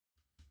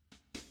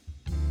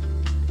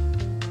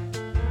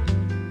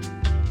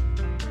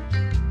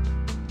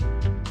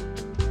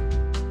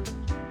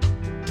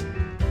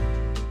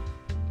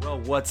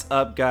What's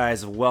up,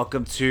 guys?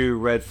 Welcome to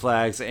Red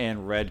Flags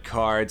and Red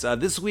Cards.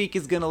 This week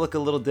is going to look a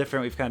little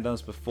different. We've kind of done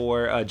this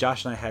before.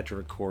 Josh and I had to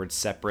record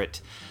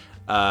separate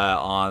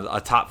on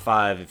a top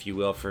five, if you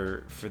will,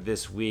 for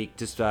this week.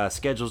 Just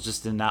schedules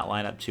just did not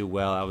line up too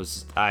well.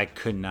 I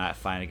could not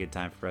find a good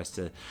time for us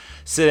to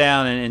sit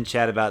down and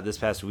chat about this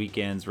past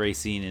weekend's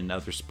racing and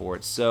other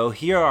sports. So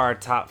here are our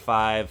top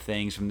five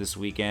things from this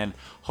weekend.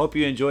 Hope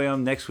you enjoy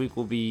them. Next week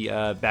we'll be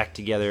back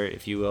together,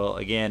 if you will,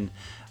 again.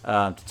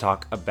 To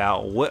talk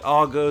about what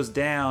all goes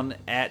down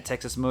at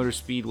Texas Motor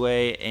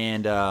Speedway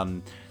and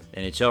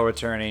NHL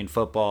returning,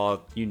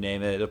 football, you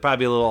name it. It'll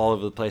probably be a little all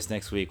over the place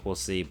next week. We'll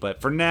see. But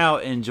for now,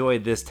 enjoy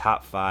this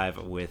top five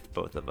with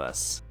both of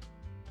us.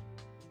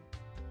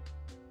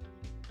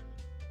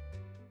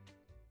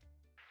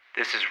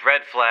 This is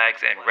Red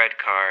Flags and Red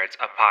Cards,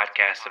 a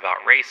podcast about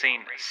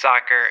racing,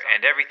 soccer,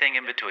 and everything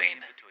in between.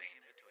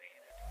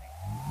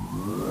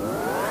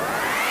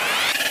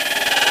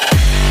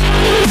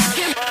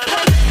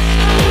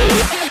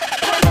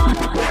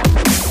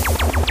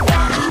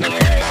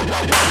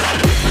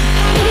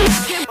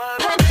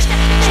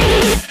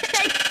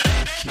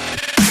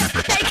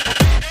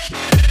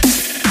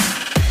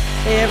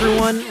 Hey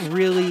everyone,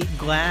 really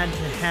glad to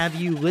have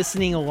you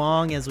listening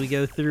along as we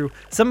go through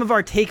some of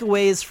our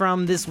takeaways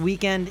from this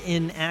weekend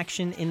in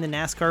action in the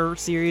NASCAR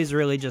series,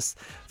 really just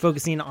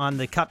focusing on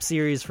the Cup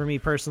series for me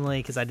personally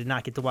because I did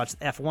not get to watch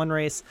the F1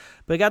 race,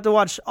 but I got to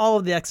watch all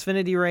of the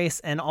Xfinity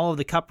race and all of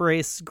the Cup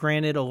race.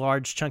 Granted, a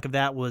large chunk of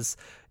that was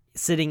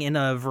sitting in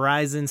a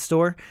Verizon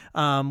store,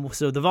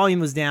 so the volume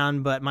was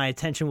down, but my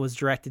attention was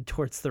directed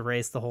towards the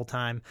race the whole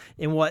time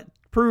in what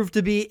proved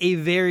to be a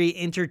very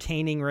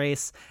entertaining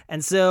race.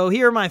 And so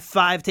here are my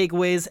five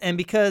takeaways. And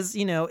because,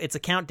 it's a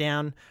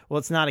countdown, well,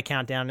 it's not a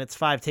countdown, it's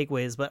five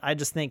takeaways, but I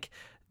just think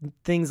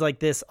things like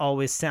this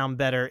always sound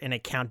better in a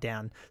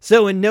countdown.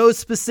 So in no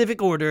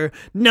specific order,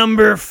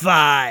 number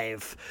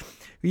 5.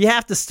 You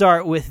have to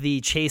start with the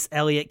Chase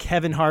Elliott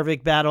Kevin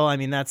Harvick battle. I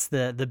mean, that's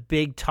the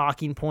big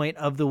talking point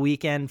of the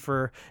weekend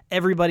for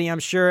everybody, I'm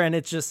sure. And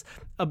it's just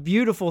a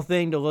beautiful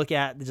thing to look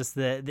at, just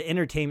the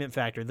entertainment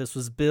factor. This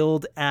was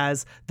billed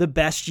as the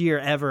best year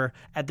ever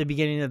at the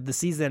beginning of the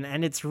season.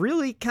 And it's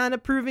really kind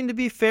of proving to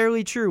be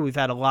fairly true. We've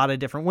had a lot of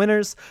different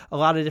winners, a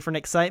lot of different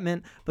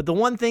excitement. But the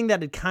one thing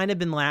that had kind of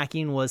been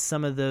lacking was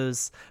some of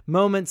those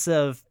moments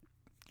of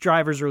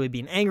drivers really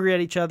being angry at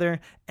each other,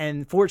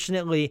 and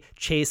fortunately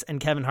Chase and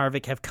Kevin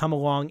Harvick have come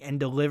along and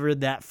delivered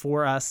that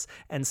for us,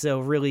 and so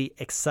really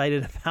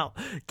excited about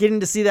getting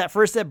to see that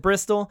first at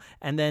Bristol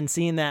and then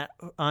seeing that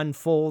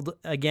unfold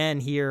again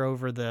here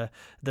over the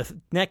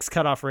next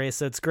cutoff race.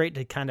 So it's great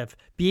to kind of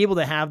be able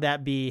to have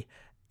that be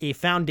a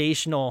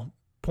foundational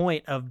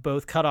point of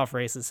both cutoff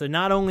races. So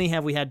not only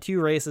have we had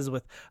two races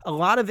with a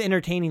lot of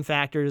entertaining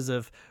factors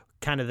of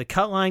kind of the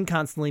cut line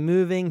constantly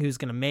moving, who's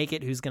going to make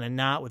it, who's going to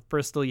not. With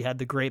Bristol, you had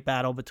the great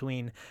battle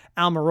between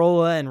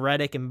Almirola and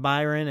Reddick and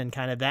Byron, and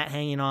kind of that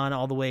hanging on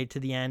all the way to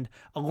the end,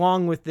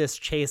 along with this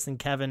Chase and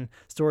Kevin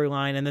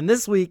storyline. And then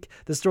this week,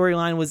 the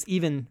storyline was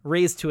even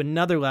raised to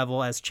another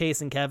level as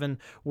Chase and Kevin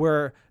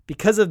were,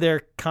 because of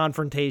their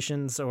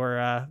confrontations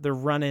or their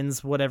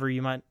run-ins, whatever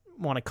you might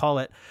want to call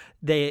it,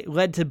 they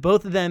led to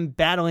both of them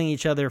battling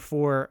each other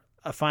for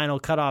a final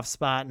cutoff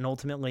spot, and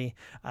ultimately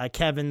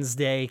Kevin's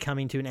day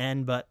coming to an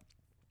end. But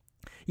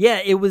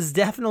yeah, it was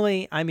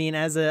definitely, I mean,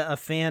 as a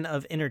fan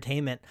of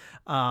entertainment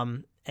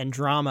and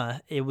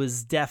drama, it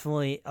was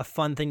definitely a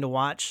fun thing to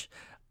watch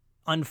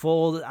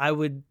unfold.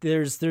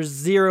 There's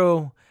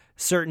zero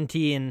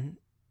certainty and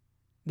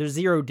there's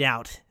zero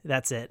doubt,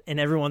 that's it, in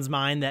everyone's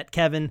mind that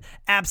Kevin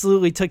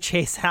absolutely took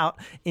Chase out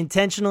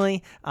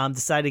intentionally,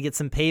 decided to get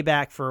some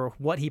payback for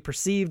what he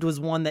perceived was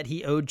one that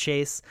he owed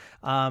Chase.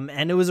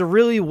 And it was a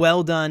really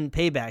well done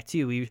payback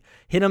too. We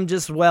hit him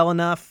just well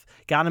enough,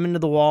 got him into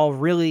the wall,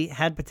 really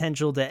had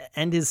potential to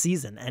end his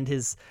season, end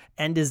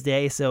his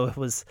day. So it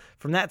was,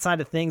 from that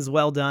side of things,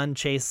 well done.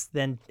 Chase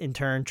then in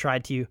turn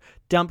tried to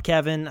dump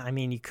Kevin. I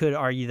mean, you could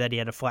argue that he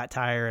had a flat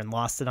tire and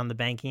lost it on the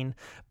banking,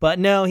 but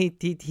no,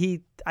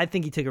 I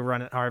think he took a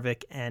run at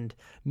Harvick and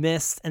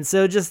missed. And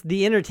so just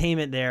the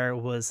entertainment there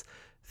was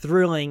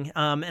thrilling.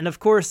 And of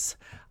course,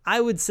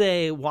 I would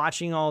say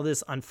watching all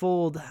this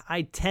unfold,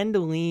 I tend to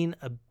lean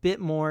a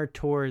bit more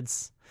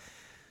towards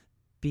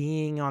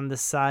being on the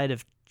side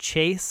of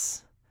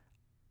Chase,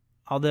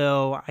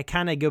 although I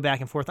kind of go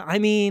back and forth. I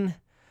mean,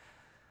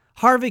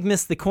 Harvick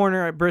missed the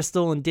corner at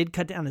Bristol and did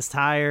cut down his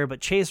tire, but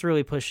Chase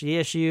really pushed the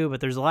issue, but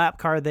there's a lap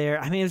car there.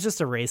 I mean, it was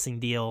just a racing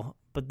deal,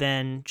 but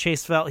then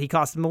Chase felt he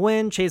cost him a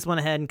win. Chase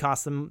went ahead and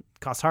cost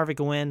Harvick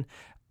a win.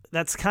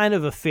 That's kind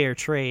of a fair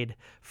trade.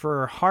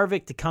 For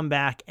Harvick to come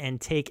back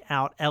and take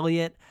out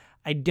Elliott,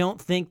 I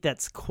don't think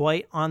that's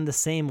quite on the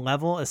same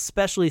level,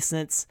 especially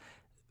since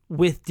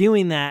with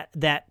doing that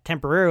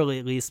temporarily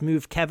at least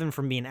moved Kevin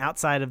from being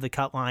outside of the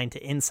cut line to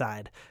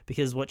inside,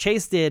 because what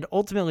Chase did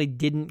ultimately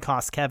didn't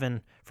cost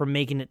Kevin from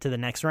making it to the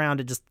next round.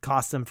 It just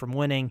cost him from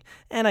winning.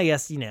 And I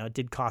guess, it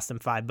did cost him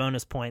 5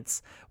 bonus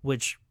points,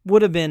 which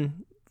would have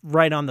been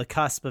right on the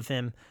cusp of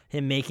him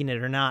making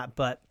it or not.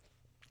 But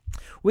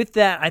With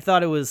that, I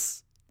thought it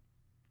was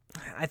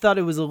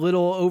a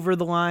little over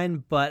the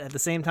line, but at the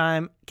same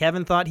time,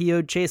 Kevin thought he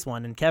owed Chase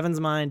one. In Kevin's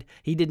mind,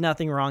 he did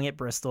nothing wrong at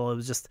Bristol. It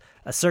was just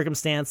a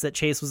circumstance that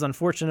Chase was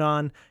unfortunate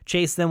on.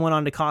 Chase then went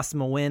on to cost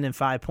him a win and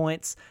 5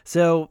 points.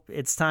 So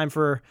it's time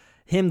for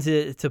him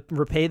to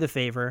repay the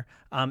favor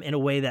in a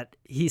way that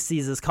he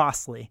sees as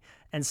costly.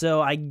 And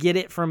so I get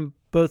it from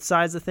both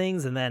sides of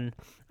things, and then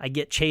I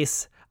get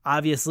Chase.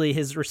 Obviously,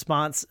 his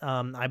response,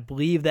 I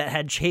believe that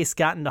had Chase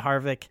gotten to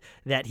Harvick,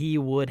 that he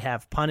would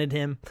have punted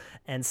him.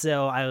 And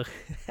so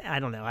I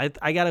don't know.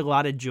 I got a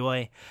lot of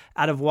joy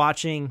out of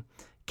watching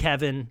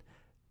Kevin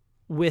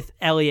with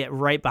Elliott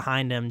right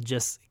behind him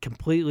just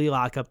completely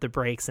lock up the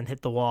brakes and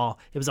hit the wall.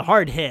 It was a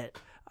hard hit.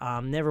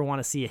 Never want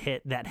to see a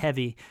hit that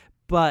heavy.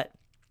 But,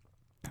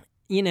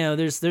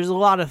 there's a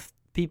lot of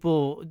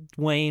people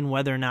weighing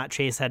whether or not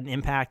Chase had an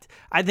impact.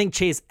 I think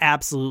Chase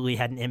absolutely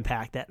had an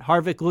impact. That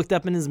Harvick looked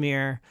up in his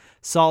mirror,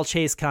 saw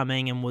Chase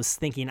coming, and was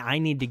thinking, I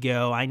need to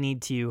go. I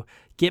need to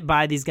get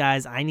by these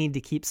guys. I need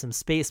to keep some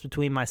space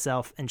between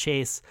myself and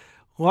Chase,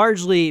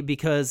 largely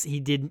because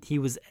he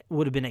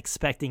would have been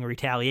expecting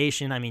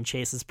retaliation. I mean,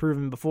 Chase has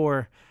proven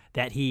before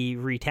that he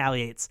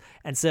retaliates.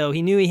 And so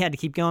he knew he had to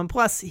keep going.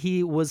 Plus,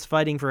 he was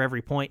fighting for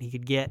every point he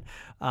could get.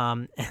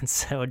 And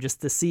so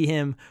just to see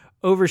him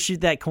overshoot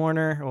that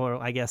corner, or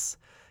I guess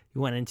he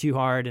went in too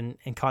hard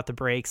and caught the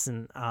brakes,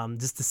 and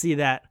just to see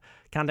that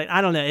kind of, I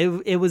don't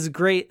know, it was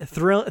great,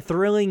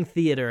 thrilling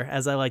theater,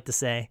 as I like to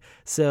say.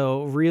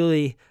 So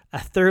really, I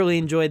thoroughly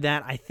enjoyed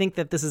that. I think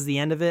that this is the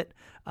end of it.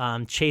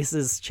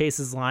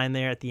 Chase's line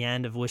there at the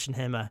end of wishing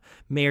him a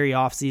merry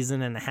off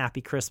season and a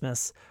happy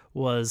Christmas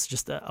was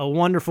just a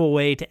wonderful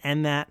way to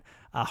end that.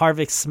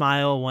 Harvick's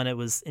smile when it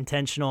was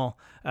intentional,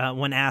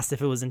 when asked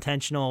if it was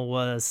intentional,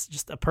 was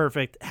just a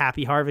perfect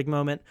happy Harvick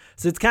moment.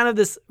 So it's kind of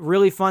this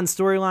really fun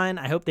storyline.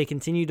 I hope they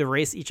continue to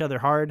race each other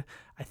hard.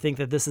 I think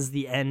that this is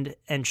the end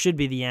and should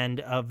be the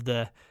end of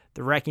the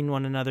wrecking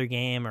one another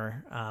game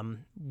or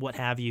what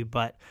have you,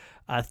 but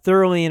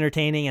thoroughly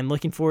entertaining, and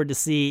looking forward to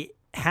see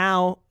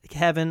how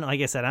Kevin,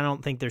 like I said, I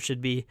don't think there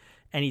should be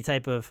any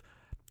type of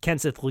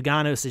Kenseth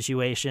Logano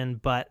situation,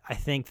 but I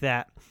think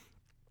that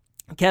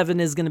Kevin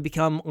is going to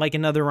become like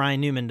another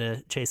Ryan Newman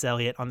to Chase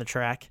Elliott on the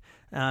track.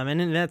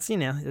 And that's,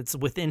 it's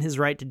within his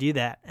right to do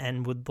that,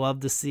 and would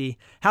love to see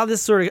how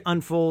this sort of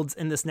unfolds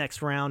in this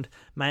next round.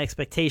 My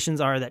expectations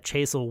are that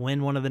Chase will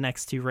win one of the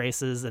next two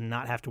races and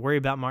not have to worry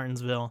about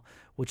Martinsville,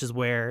 which is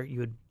where you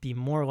would be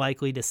more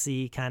likely to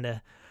see kind of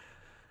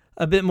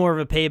a bit more of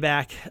a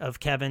payback of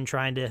Kevin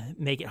trying to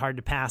make it hard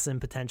to pass him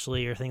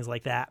potentially, or things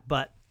like that.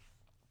 But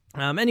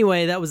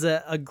anyway, that was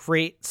a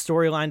great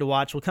storyline to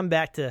watch. We'll come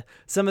back to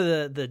some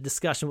of the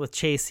discussion with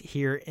Chase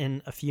here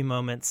in a few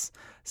moments.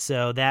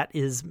 So that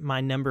is my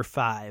number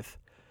 5.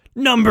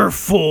 Number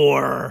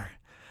 4.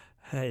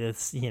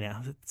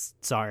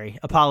 Sorry,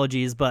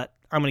 apologies, but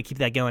I'm going to keep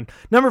that going.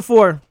 Number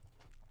 4.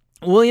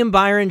 William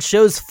Byron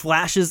shows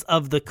flashes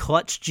of the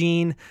clutch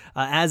gene.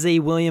 As a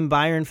William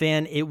Byron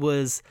fan, it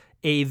was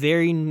a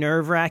very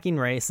nerve-wracking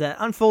race that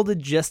unfolded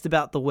just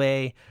about the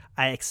way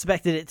I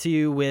expected it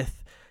to,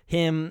 with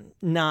him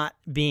not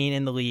being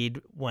in the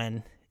lead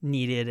when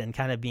needed and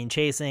kind of being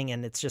chasing.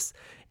 And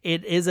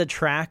it is a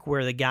track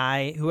where the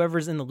guy,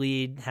 whoever's in the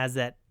lead, has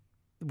that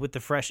with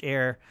the fresh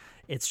air.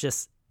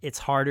 It's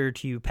harder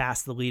to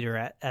pass the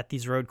leader at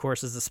these road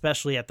courses,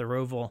 especially at the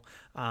Roval.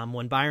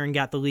 When Byron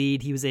got the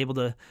lead, he was able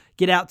to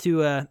get out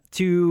to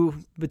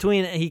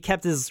he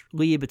kept his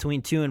lead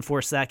between 2 and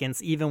 4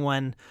 seconds, even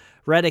when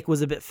Reddick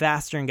was a bit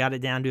faster and got it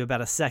down to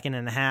about 1.5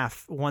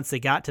 seconds. Once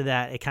they got to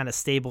that, it kind of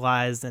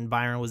stabilized, and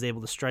Byron was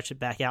able to stretch it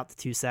back out to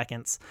 2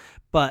 seconds.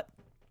 But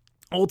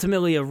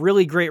ultimately, a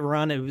really great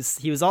run.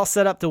 He was all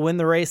set up to win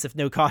the race if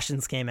no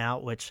cautions came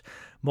out, which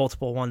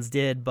multiple ones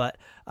did. But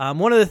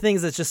one of the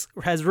things that just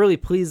has really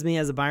pleased me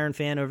as a Byron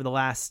fan over the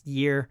last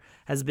year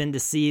has been to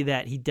see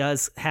that he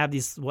does have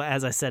these,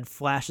 as I said,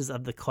 flashes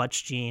of the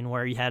clutch gene,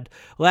 where he had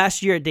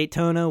last year at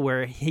Daytona,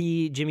 where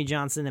Jimmy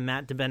Johnson and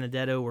Matt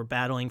DiBenedetto were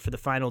battling for the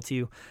final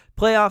 2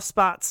 playoff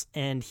spots,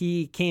 and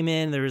he came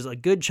in. There was a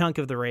good chunk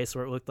of the race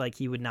where it looked like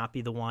he would not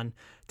be the one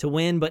to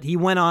win, but he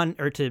went on,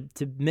 or to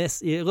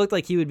miss. It looked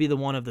like he would be the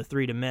one of the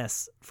 3 to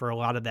miss for a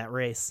lot of that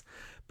race.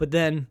 But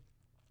then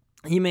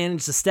he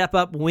managed to step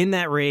up, win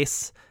that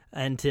race,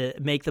 and to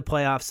make the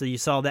playoffs. So you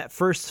saw that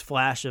first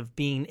flash of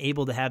being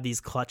able to have these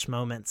clutch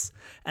moments.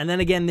 And then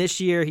again this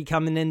year, he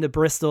coming into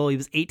Bristol, he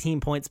was 18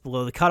 points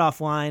below the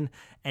cutoff line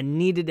and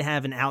needed to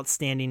have an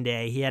outstanding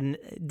day. He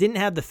didn't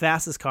have the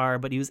fastest car,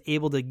 but he was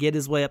able to get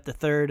his way up to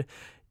 3rd,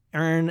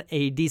 earn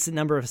a decent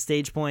number of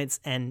stage points,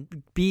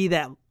 and be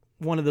that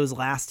one of those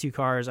last 2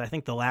 cars, I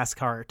think the last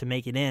car to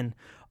make it in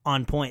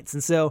on points.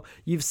 And so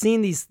you've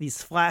seen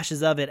these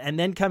flashes of it, and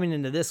then coming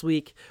into this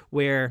week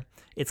where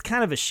it's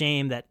kind of a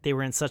shame that they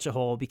were in such a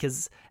hole,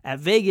 because at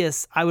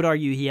Vegas, I would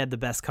argue he had the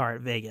best car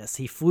at Vegas.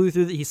 He flew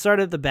through, he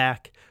started at the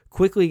back,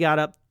 quickly got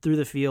up through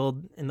the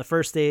field in the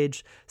first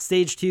stage.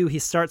 Stage 2, he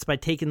starts by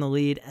taking the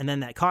lead, and then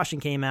that caution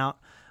came out.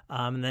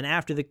 And then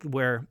after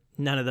where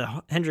none of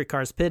the Hendrick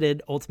cars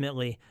pitted,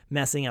 ultimately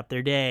messing up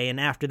their day. And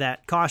after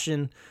that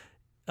caution,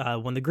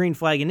 when the green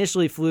flag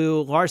initially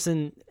flew,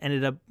 Larson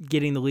ended up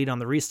getting the lead on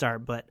the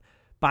restart, but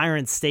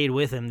Byron stayed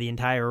with him the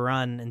entire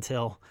run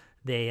until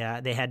they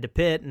had to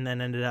pit, and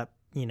then ended up,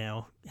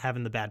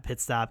 having the bad pit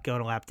stop,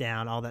 going a lap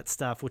down, all that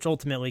stuff, which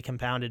ultimately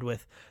compounded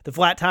with the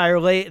flat tire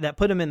late that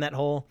put him in that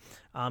hole.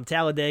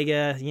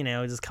 Talladega,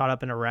 just caught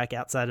up in a wreck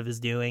outside of his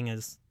doing.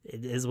 It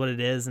is what it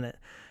is. And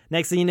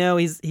next thing you know,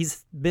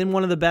 he's been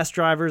one of the best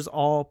drivers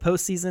all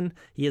postseason.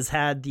 He has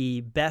had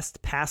the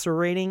best passer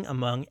rating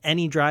among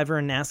any driver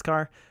in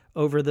NASCAR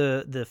over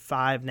the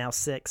 5, now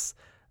 6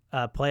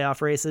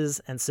 playoff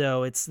races. And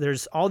so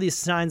there's all these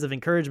signs of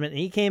encouragement. And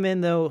he came in,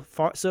 though,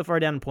 so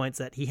far down in points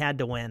that he had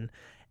to win.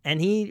 And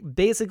he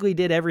basically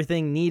did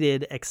everything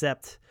needed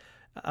except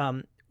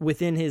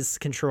within his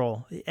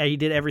control. He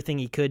did everything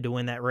he could to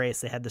win that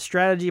race. They had the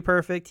strategy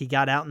perfect. He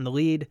got out in the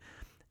lead,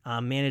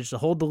 managed to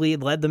hold the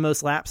lead, led the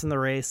most laps in the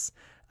race.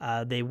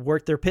 They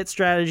worked their pit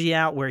strategy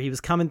out where he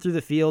was coming through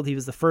the field. He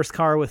was the first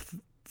car with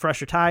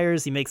fresher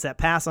tires. He makes that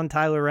pass on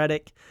Tyler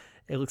Reddick.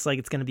 It looks like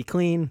it's going to be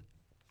clean.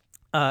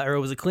 Or it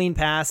was a clean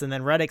pass, and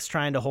then Reddick's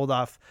trying to hold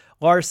off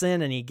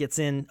Larson, and he gets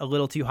in a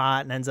little too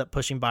hot and ends up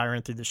pushing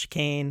Byron through the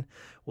chicane,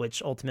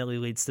 which ultimately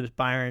leads to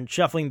Byron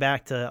shuffling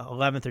back to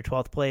 11th or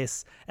 12th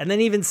place. And then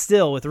even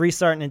still, with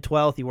restarting in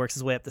 12th, he works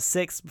his way up to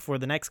 6th before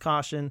the next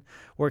caution,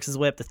 works his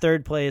way up to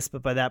 3rd place,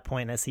 but by that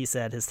point, as he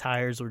said, his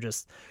tires were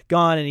just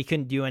gone, and he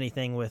couldn't do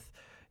anything with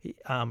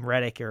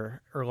Reddick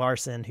or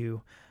Larson,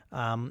 who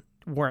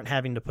weren't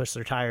having to push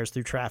their tires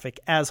through traffic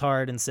as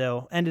hard, and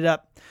so ended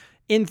up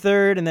in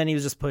 3rd, and then he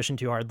was just pushing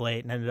too hard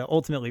late and ended up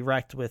ultimately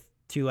wrecked with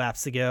 2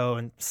 laps to go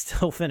and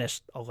still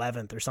finished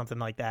 11th or something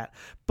like that.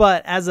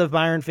 But as a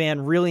Byron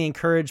fan, really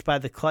encouraged by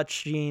the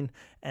clutch gene,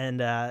 and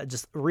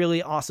just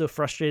really also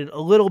frustrated a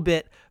little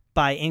bit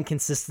by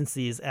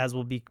inconsistencies, as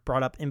will be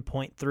brought up in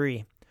point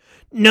 3.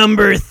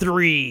 Number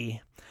 3.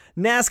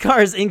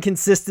 NASCAR's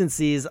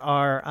inconsistencies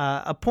are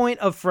a point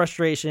of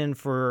frustration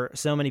for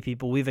so many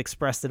people. We've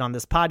expressed it on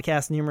this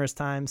podcast numerous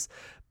times,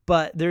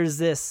 but there's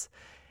this...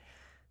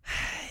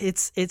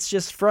 It's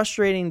just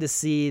frustrating to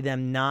see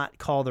them not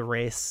call the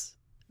race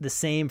the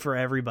same for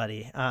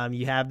everybody.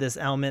 You have this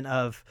element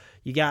of,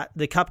 you got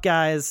the Cup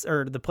guys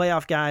or the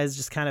playoff guys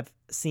just kind of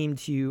seem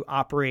to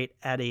operate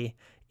at a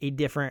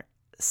different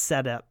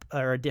setup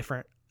or a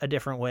different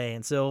way.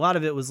 And so a lot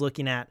of it was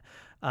looking at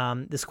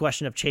this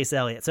question of Chase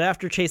Elliott. So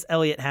after Chase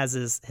Elliott has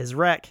his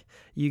wreck,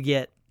 you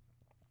get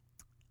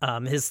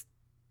his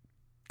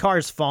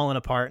car's falling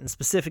apart, and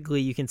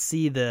specifically you can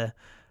see the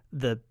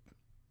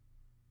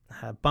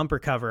bumper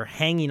cover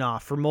hanging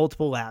off for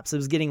multiple laps. It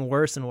was getting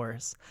worse and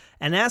worse.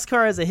 And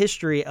NASCAR has a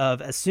history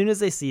of, as soon as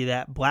they see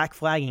that, black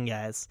flagging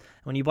guys.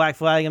 When you black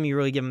flag them, you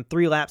really give them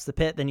 3 laps to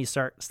pit, then you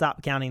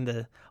stop counting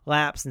the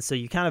laps. And so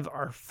you kind of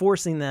are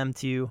forcing them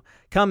to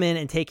come in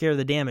and take care of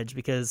the damage,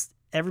 because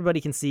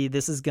everybody can see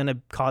this is going to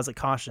cause a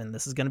caution.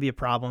 This is going to be a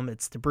problem.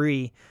 It's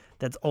debris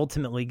that's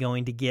ultimately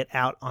going to get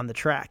out on the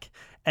track.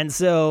 And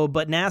so,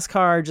 but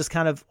NASCAR just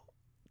kind of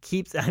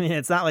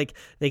it's not like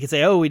they could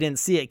say, oh, we didn't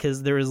see it,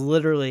 because there was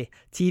literally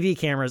TV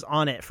cameras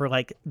on it for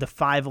like the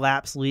 5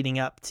 laps leading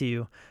up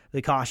to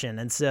the caution.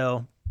 And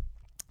so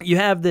you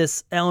have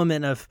this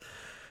element of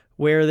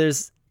where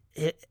there's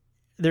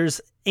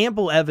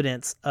ample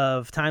evidence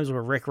of times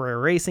where Rick Roy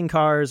racing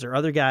cars or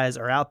other guys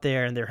are out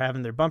there and they're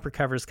having their bumper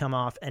covers come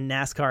off, and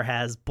NASCAR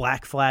has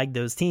black flagged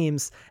those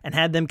teams and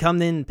had them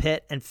come in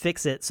pit and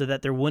fix it so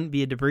that there wouldn't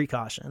be a debris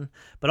caution.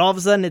 But all of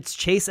a sudden it's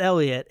Chase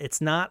Elliott.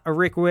 It's not a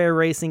Rick Roy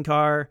racing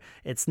car.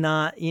 It's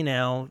not,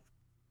 even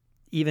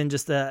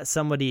just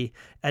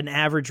an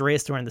average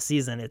race during the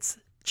season. It's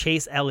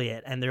Chase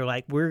Elliott. And they're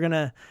like,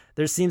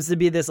 there seems to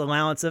be this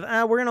allowance of,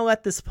 we're going to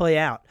let this play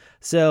out.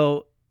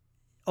 So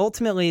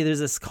ultimately, there's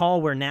this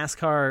call where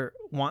NASCAR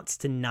wants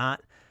to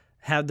not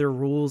have their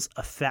rules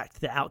affect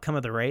the outcome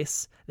of the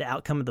race, the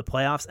outcome of the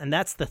playoffs, and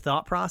that's the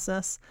thought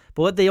process.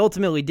 But what they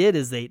ultimately did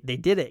is they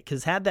did it,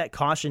 because had that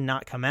caution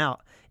not come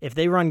out, if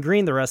they run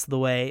green the rest of the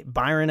way,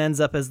 Byron ends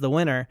up as the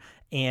winner,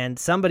 and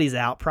somebody's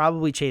out,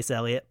 probably Chase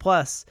Elliott.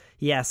 Plus,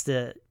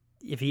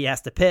 if he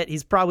has to pit,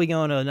 he's probably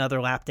going to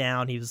another lap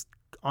down. He was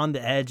on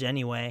the edge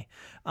anyway.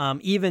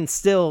 Even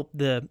still,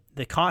 the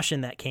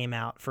caution that came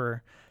out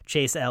for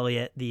Chase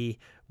Elliott,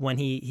 when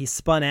he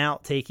spun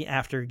out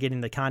after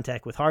getting the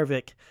contact with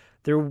Harvick,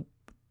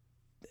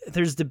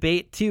 there's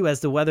debate too as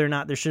to whether or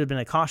not there should have been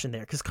a caution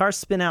there, because cars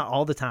spin out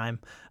all the time.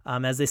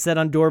 As they said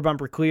on Door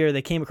Bumper Clear,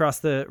 they came across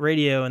the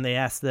radio and they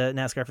asked the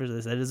NASCAR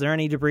officials, they said, is there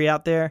any debris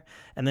out there?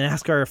 And the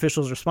NASCAR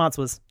official's response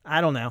was,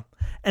 I don't know.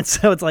 And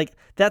so it's like,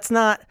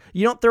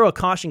 you don't throw a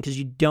caution because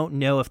you don't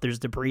know if there's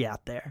debris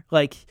out there.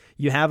 Like,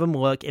 you have them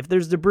look, if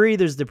there's debris,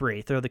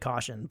 throw the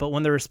caution. But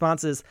when the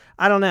response is,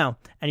 I don't know,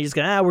 and you just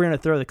go, we're going to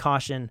throw the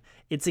caution,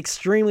 it's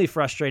extremely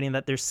frustrating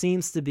that there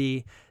seems to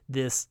be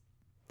this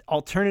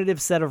alternative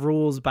set of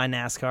rules by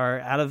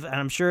NASCAR and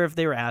I'm sure if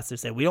they were asked, they'd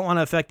say, we don't want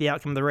to affect the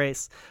outcome of the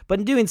race. But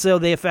in doing so,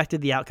 they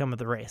affected the outcome of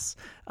the race,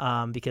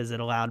 because it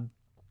allowed,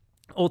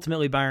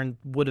 ultimately, Byron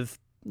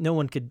no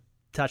one could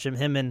touch him.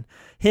 Him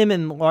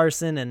and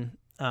Larson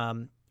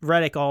and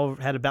Reddick all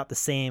had about the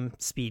same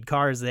speed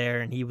cars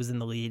there, and he was in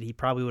the lead. He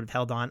probably would have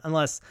held on,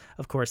 unless,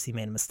 of course, he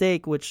made a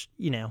mistake, which,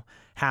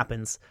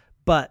 happens.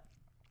 But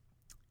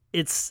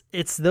it's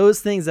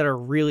those things that are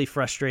really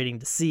frustrating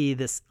to see,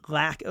 this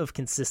lack of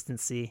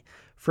consistency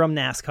from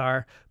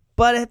NASCAR.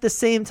 But at the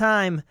same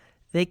time,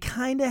 they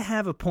kind of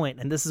have a point,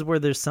 and this is where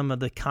there's some of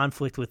the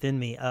conflict within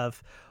me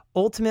of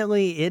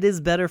ultimately it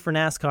is better for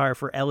NASCAR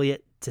for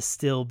Elliott to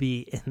still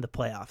be in the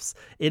playoffs.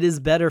 It is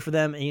better for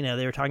them.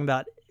 They were talking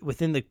about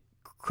within the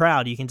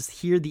crowd, you can just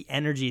hear the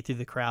energy through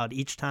the crowd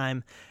each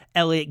time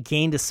Elliott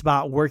gained a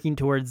spot working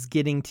towards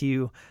getting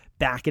to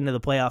back into the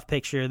playoff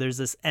picture. There's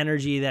this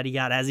energy that he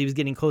got as he was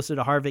getting closer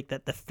to Harvick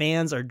that the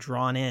fans are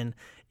drawn in.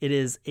 It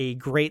is a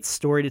great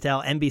story to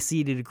tell.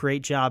 NBC did a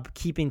great job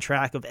keeping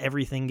track of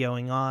everything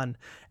going on.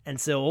 And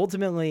so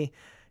ultimately,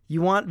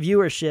 you want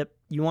viewership,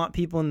 you want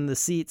people in the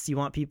seats, you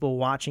want people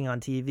watching on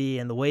TV,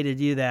 and the way to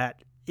do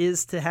that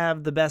is to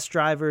have the best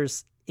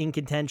drivers in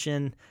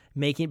contention,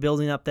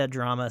 building up that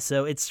drama.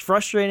 So it's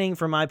frustrating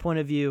from my point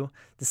of view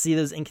to see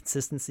those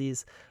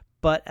inconsistencies,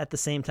 but at the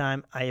same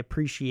time, I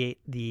appreciate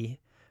the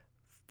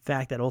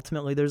fact that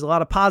ultimately there's a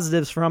lot of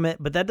positives from it,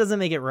 but that doesn't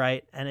make it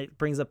right, and it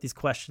brings up these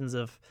questions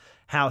of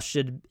how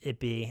should it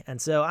be.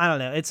 And so I don't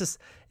know,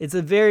 it's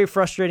a very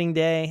frustrating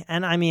day.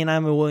 And I mean,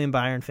 I'm a William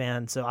Byron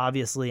fan, so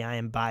obviously I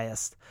am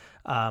biased,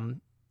 but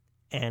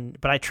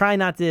I try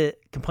not to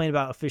complain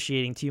about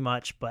officiating too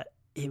much, but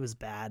it was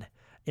bad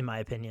in my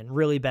opinion,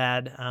 really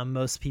bad.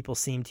 Most people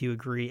seem to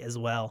agree as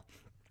well.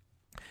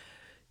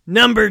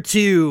 Number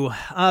 2,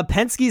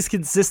 Penske's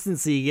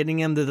consistency, getting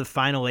him to the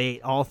final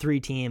 8, all 3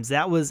 teams.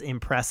 That was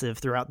impressive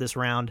throughout this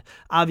round.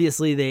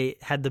 Obviously, they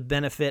had the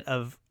benefit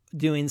of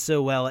doing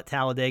so well at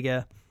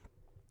Talladega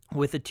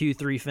with a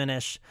 2-3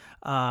 finish.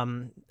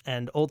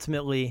 And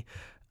ultimately,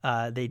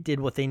 they did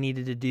what they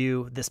needed to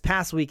do this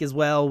past week as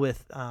well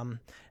with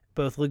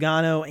both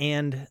Logano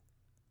and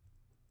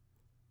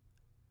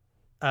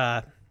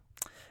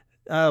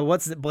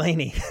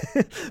Blaney.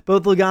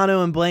 Both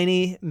Logano and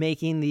Blaney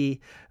making the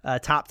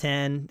top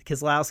 10.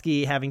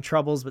 Keselowski having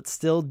troubles, but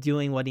still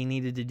doing what he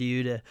needed to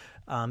do to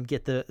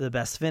get the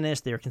best finish.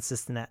 They were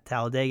consistent at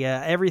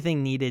Talladega.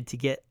 Everything needed to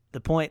get the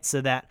points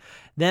so that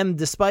them,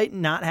 despite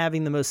not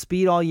having the most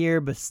speed all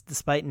year, but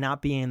despite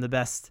not being the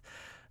best,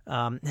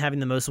 having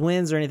the most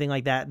wins or anything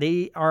like that,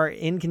 they are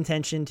in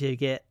contention to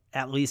get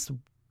at least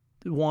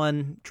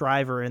one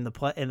driver in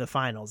the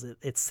finals.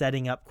 It's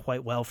setting up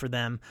quite well for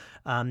them.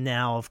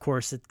 Now, of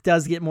course, it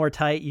does get more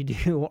tight.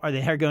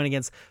 They are going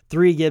against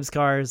 3 Gibbs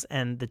cars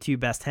and the 2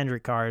 best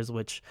Hendrick cars,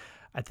 which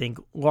I think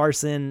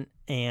Larson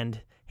and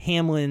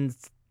Hamlin,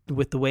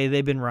 with the way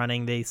they've been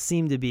running, they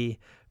seem to be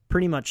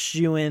pretty much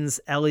shoo-ins.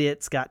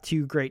 Elliott's got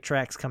 2 great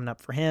tracks coming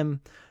up for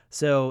him.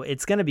 So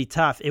it's going to be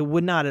tough. It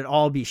would not at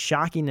all be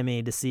shocking to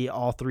me to see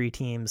all 3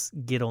 teams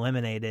get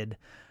eliminated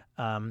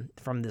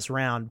from this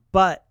round,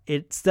 but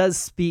it does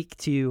speak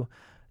to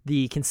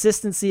the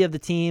consistency of the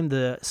team,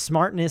 the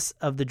smartness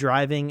of the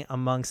driving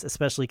amongst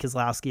especially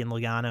Keselowski and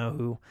Logano,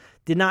 who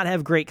did not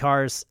have great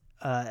cars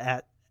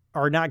are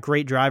not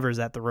great drivers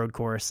at the road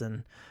course,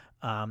 and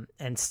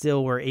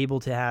still were able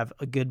to have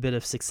a good bit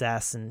of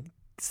success and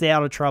stay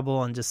out of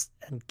trouble and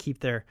keep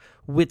their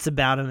wits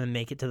about them and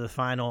make it to the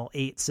final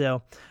 8.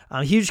 So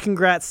huge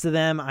congrats to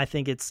them. I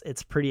think it's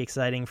pretty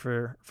exciting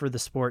for the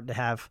sport to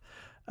have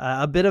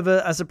a bit of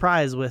a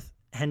surprise with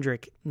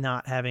Hendrick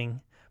not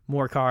having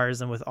more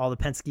cars and with all the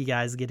Penske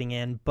guys getting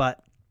in.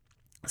 But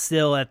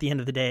still, at the end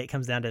of the day, it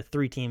comes down to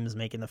 3 teams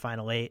making the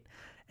final 8.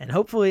 And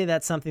hopefully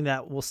that's something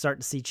that we'll start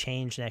to see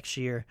change next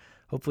year.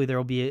 Hopefully there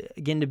will be,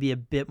 again, to be a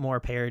bit more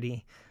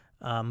parity.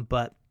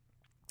 But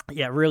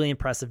yeah, really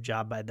impressive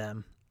job by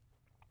them.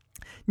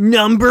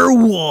 Number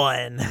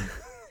 1.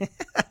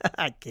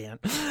 I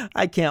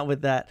can't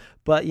with that,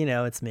 but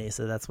it's me,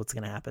 so that's what's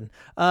going to happen.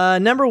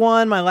 Number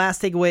 1, my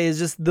last takeaway is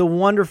just the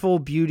wonderful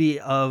beauty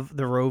of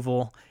the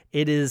Roval.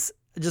 It is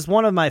just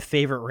one of my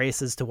favorite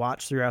races to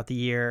watch throughout the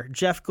year.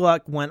 Jeff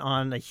Gluck went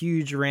on a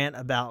huge rant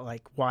about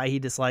why he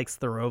dislikes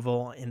the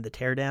Roval in the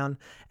teardown,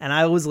 and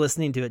I was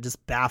listening to it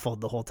just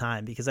baffled the whole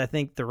time because I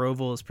think the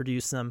Roval has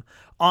produced some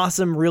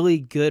awesome, really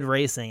good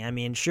racing. I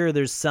mean, sure,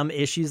 there's some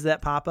issues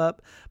that pop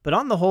up, but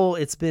on the whole,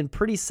 it's been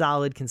pretty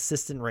solid,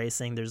 consistent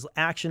racing. There's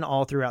action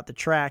all throughout the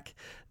track.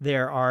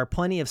 There are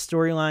plenty of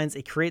storylines.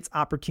 It creates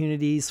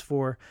opportunities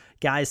for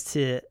guys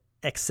to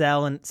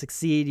excel and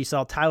succeed. You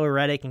saw Tyler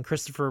Reddick and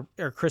Chris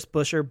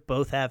Buescher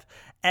both have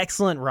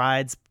excellent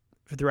rides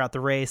throughout the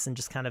race and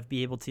just kind of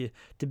be able to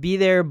be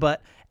there.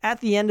 But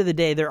at the end of the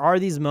day, there are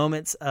these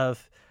moments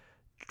of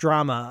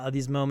drama,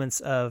 these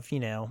moments of,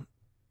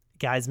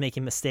 guys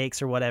making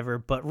mistakes or whatever,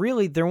 but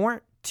really there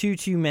weren't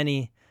too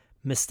many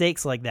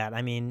mistakes like that.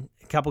 I mean,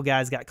 a couple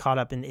guys got caught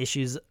up in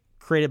issues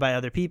created by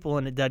other people,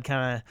 and it did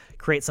kind of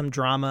create some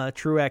drama.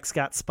 Truex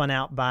got spun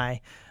out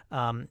by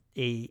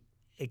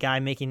a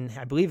guy making,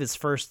 I believe, his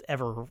first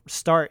ever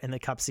start in the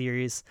Cup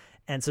Series.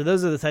 And so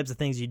those are the types of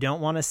things you don't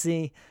want to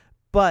see.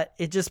 but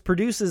it just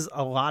produces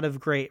a lot of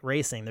great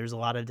racing. There's a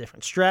lot of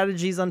different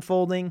strategies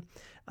unfolding.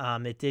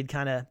 It did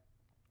kind of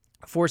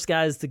force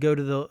guys to go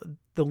to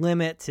the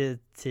limit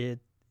to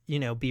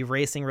be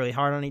racing really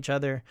hard on each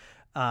other.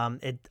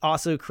 It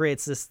also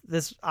creates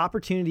this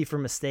opportunity for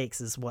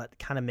mistakes is what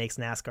kind of makes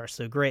NASCAR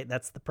so great.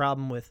 That's the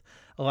problem with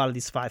a lot of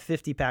these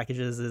 550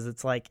 packages is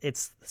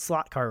it's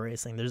slot car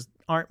racing. There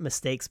aren't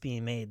mistakes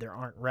being made. There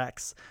aren't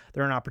wrecks.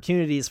 There aren't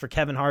opportunities for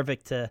Kevin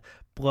Harvick to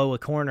blow a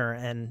corner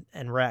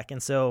and wreck.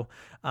 And so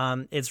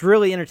it's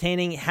really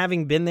entertaining.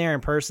 Having been there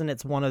in person,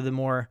 it's one of the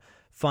more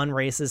fun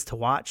races to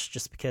watch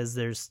just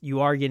because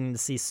you are getting to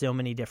see so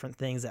many different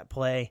things at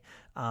play,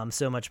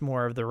 so much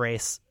more of the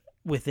race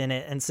within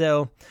it. And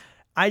so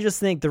I just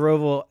think the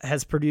Roval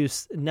has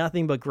produced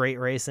nothing but great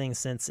racing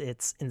since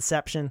its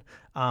inception.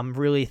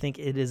 Really think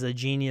it is a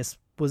genius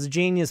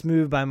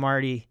move by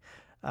Marcus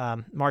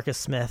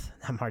Smith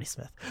and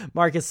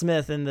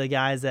the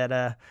guys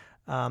at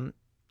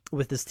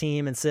with this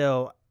team. And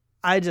so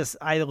I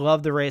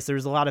love the race.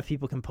 There's a lot of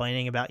people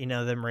complaining about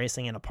them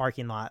racing in a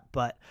parking lot,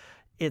 but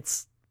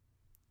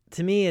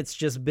to me, it's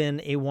just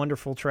been a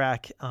wonderful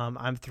track.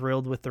 I'm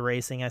thrilled with the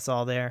racing I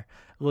saw there.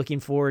 Looking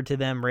forward to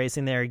them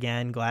racing there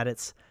again. Glad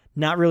it's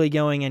not really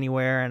going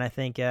anywhere, and I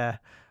think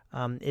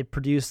it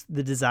produced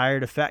the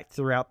desired effect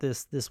throughout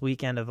this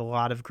weekend of a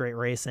lot of great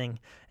racing.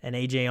 And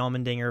AJ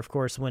Allmendinger, of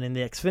course, winning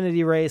the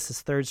Xfinity race,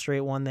 his third straight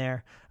one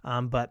there.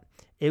 But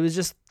it was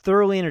just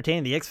thoroughly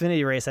entertaining. The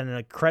Xfinity race had an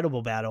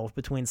incredible battle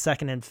between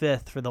second and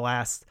fifth for the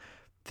last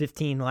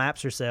 15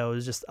 laps or so. It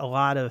was just a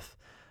lot of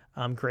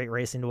great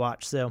racing to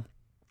watch. So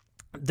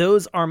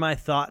those are my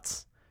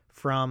thoughts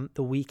from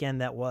the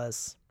weekend that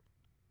was.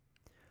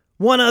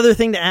 One other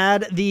thing to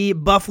add, the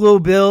Buffalo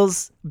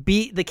Bills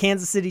beat the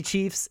Kansas City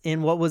Chiefs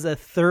in what was a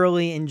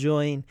thoroughly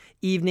enjoying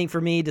evening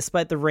for me.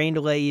 Despite the rain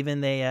delay,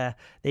 even they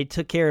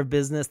took care of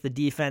business. The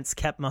defense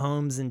kept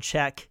Mahomes in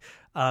check.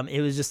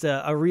 It was just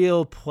a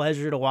real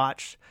pleasure to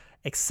watch.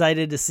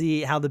 Excited to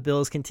see how the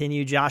Bills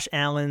continue. Josh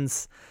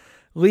Allen's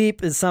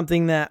leap is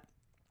something that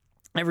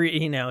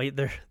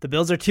the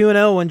Bills are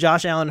 2-0 when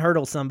Josh Allen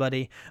hurdles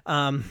somebody.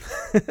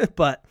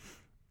 But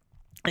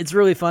it's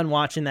really fun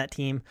watching that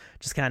team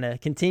just kind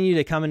of continue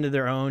to come into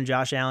their own.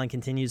 Josh Allen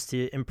continues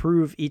to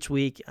improve each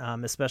week,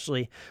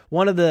 especially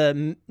one of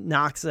the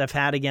knocks I've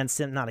had against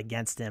him, not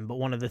against him, but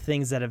one of the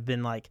things that have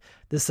been like,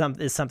 this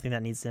is something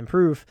that needs to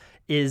improve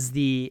is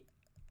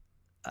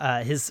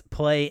his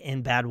play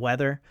in bad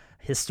weather.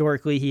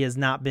 Historically, he has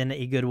not been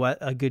a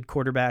good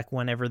quarterback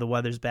whenever the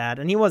weather's bad,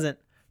 and he wasn't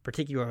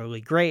particularly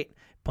great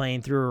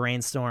playing through a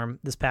rainstorm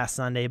this past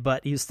Sunday,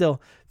 but he was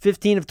still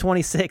 15 of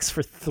 26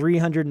 for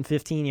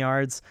 315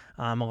 yards.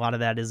 A lot of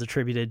that is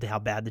attributed to how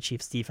bad the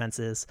Chiefs defense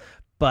is,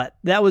 but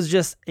that was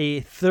just a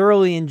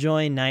thoroughly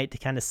enjoying night to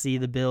kind of see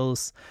the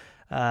Bills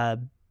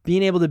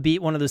being able to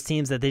beat one of those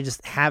teams that they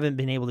just haven't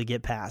been able to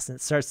get past. And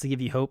it starts to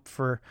give you hope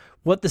for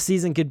what the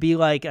season could be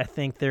like. I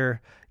think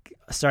they're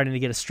starting to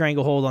get a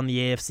stranglehold on the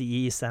AFC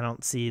East. I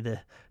don't see the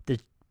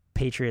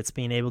Patriots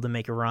being able to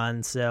make a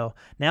run. So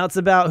now it's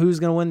about who's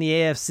going to win the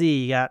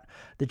AFC. You got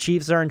the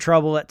Chiefs are in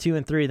trouble at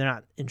 2-3. They're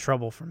not in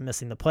trouble from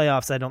missing the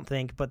playoffs, I don't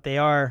think, but they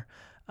are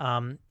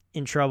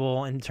in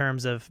trouble in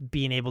terms of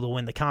being able to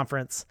win the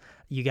conference.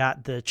 You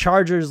got the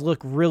Chargers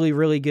look really,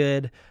 really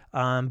good.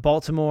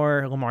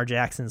 Baltimore, Lamar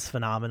Jackson's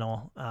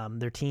phenomenal.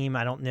 Their team,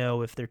 I don't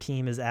know if their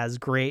team is as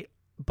great,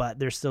 but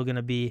they're still going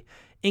to be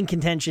in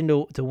contention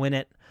to win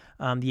it.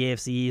 The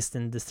AFC East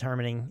and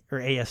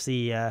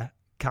AFC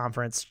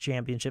conference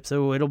championship.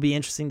 So it'll be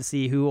interesting to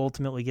see who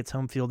ultimately gets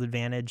home field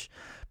advantage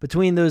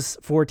between those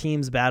four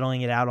teams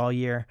battling it out all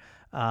year.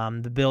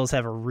 The Bills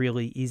have a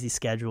really easy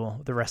schedule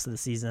the rest of the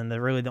season.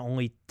 They're really the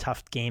only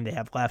tough game they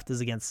have left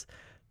is against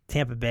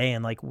Tampa Bay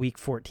in like week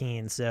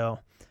 14. So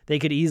they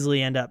could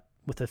easily end up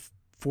with a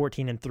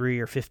 14-3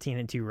 or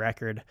 15-2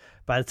 record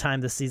by the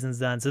time the season's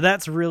done. So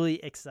that's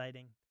really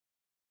exciting.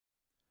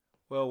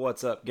 Well,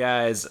 what's up,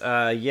 guys?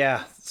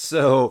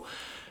 So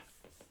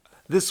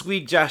this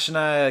week, Josh and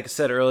I, like I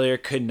said earlier,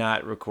 could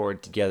not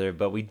record together,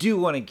 but we do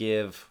want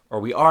to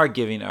we are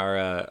giving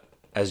our,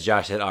 as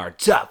Josh said, our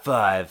top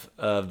 5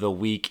 of the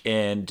week.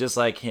 And just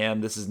like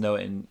him, this is not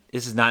in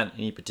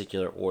any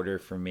particular order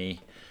for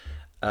me.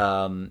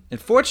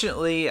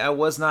 Unfortunately, I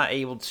was not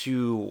able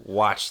to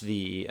watch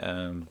the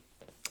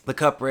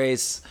Cup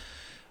race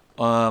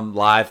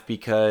live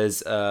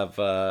because of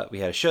we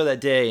had a show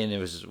that day, and it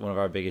was one of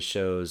our biggest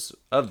shows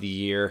of the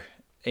year.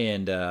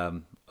 And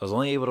I was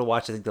only able to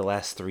watch, I think, the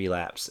last 3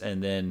 laps.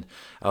 And then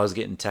I was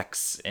getting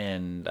texts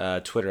and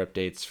Twitter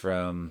updates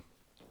from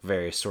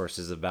various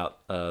sources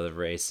about the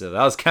race. So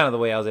that was kind of the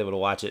way I was able to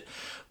watch it.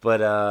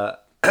 But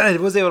I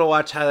was able to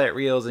watch highlight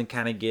reels and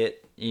kind of get,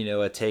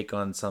 a take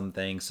on some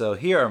things. So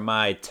here are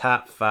my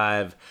top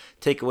 5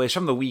 takeaways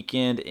from the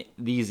weekend.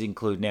 These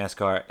include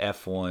NASCAR and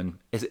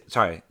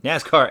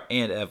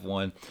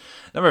F1.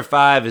 Number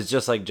 5 is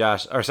just like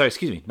Josh,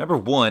 Number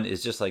 1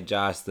 is just like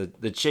Josh,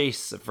 the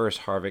Chase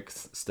versus Harvick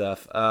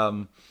stuff.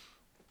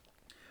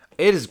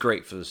 It is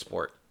great for the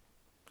sport.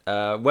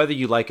 Whether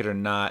you like it or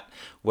not,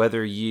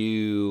 whether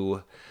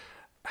you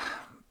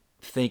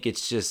think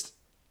it's just,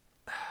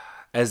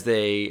 as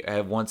they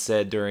have once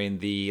said during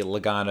the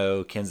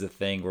Logano Kenseth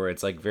thing, where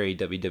it's like very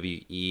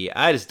WWE.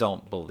 I just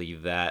don't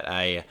believe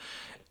that.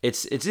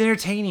 It's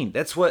entertaining.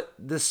 That's what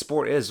this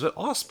sport is. What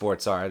all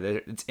sports are.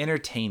 It's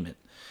entertainment.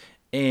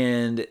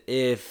 And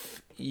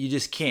if you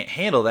just can't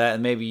handle that,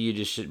 and maybe you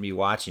just shouldn't be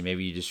watching.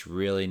 Maybe you just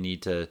really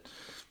need to,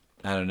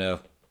 I don't know,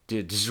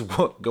 just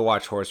go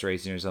watch horse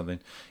racing or something.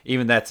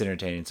 Even that's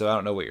entertaining. So I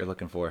don't know what you're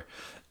looking for.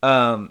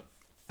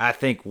 I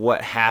think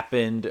what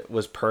happened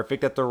was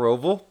perfect at the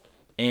Roval.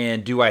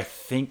 And do I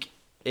think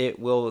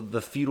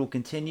the feud will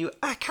continue?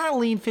 I kind of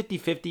lean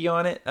 50-50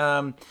 on it.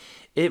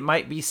 It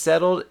might be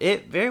settled.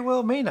 It very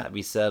well may not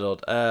be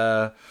settled.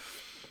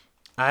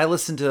 I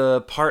listened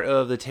to part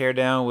of the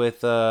teardown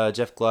with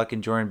Jeff Gluck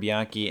and Jordan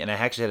Bianchi, and I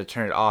actually had to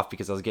turn it off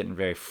because I was getting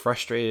very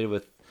frustrated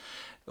with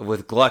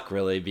Gluck,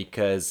 really,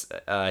 because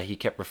he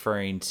kept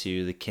referring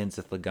to the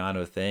Kenseth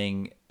Logano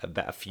thing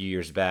about a few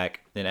years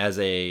back. And as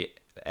a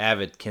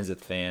avid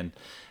Kenseth fan,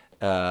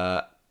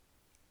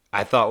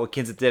 I thought what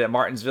Kenseth did at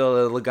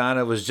Martinsville at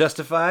Logano was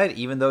justified,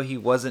 even though he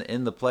wasn't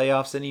in the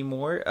playoffs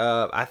anymore.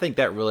 I think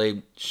that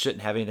really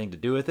shouldn't have anything to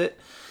do with it.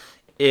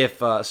 If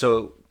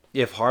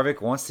Harvick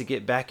wants to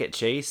get back at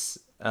Chase,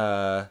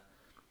 at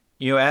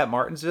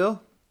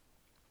Martinsville,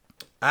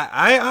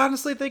 I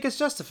honestly think it's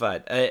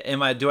justified.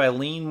 Do I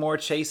lean more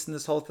Chase in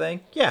this whole thing?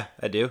 Yeah,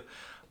 I do.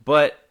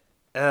 But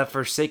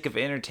for sake of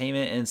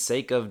entertainment and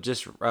sake of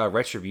just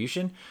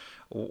retribution,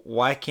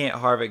 why can't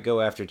Harvick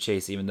go after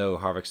Chase even though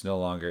Harvick's no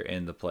longer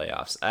in the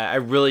playoffs? I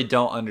really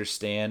don't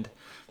understand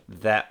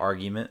that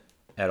argument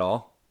at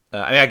all.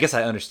 I guess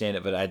I understand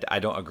it, but I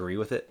don't agree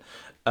with it.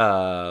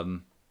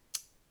 And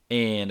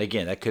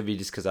again, that could be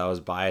just because I was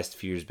biased a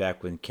few years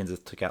back when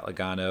Kenseth took out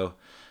Logano.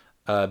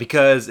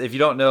 Because if you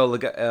don't know,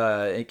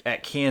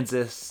 at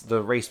Kansas,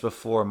 the race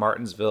before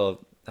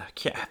Martinsville, I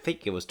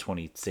think it was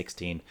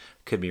 2016.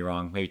 Could be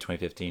wrong. Maybe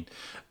 2015.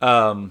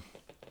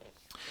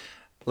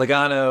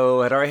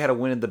 Logano had already had a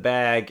win in the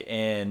bag,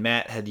 and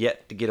Matt had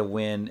yet to get a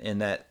win in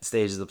that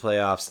stage of the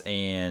playoffs,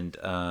 and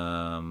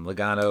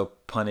Logano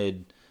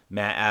punted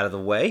Matt out of the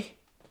way,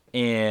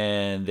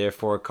 and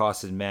therefore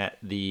costed Matt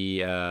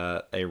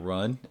a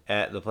run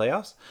at the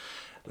playoffs,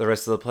 the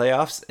rest of the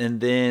playoffs.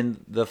 And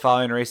then the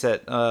following race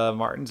at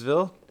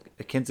Martinsville,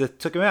 Kenseth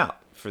took him out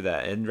for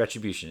that in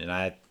retribution, and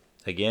I,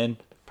 again,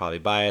 probably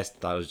biased,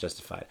 thought it was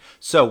justified.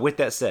 So with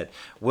that said,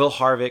 will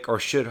Harvick, or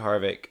should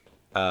Harvick,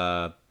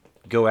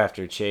 go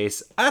after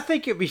Chase? I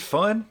think it'd be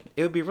fun.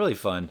 It would be really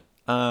fun.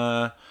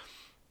 If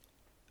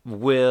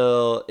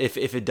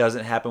it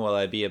doesn't happen, will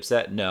I be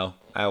upset? No,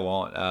 I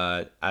won't.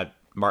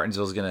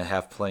 Martinsville's gonna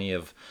have plenty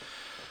of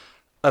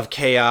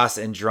chaos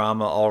and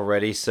drama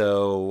already.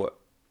 So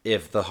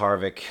if the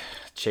Harvick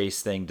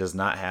Chase thing does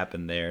not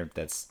happen there,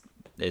 it's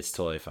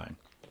totally fine.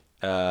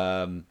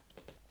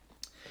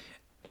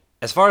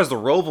 As far as the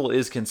Roval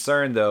is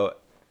concerned, though,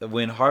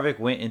 when Harvick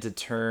went into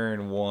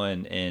turn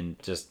one and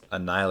just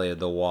annihilated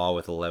the wall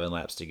with 11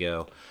 laps to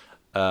go,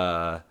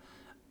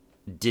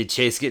 did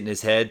Chase get in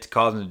his head to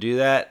cause him to do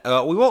that?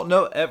 We won't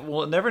know.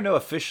 We'll never know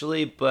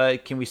officially,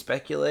 but can we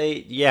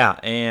speculate? Yeah,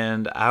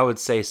 and I would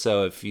say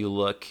so. If you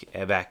look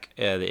back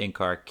at the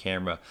in-car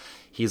camera,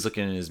 he's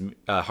looking in his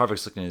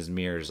Harvick's looking in his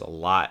mirrors a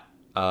lot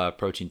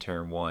approaching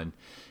turn one,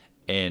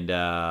 and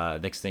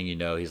next thing you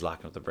know, he's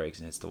locking up the brakes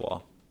and hits the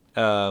wall.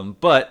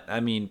 But I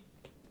mean,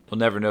 we'll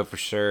never know for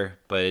sure,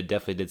 but it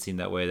definitely did seem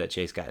that way, that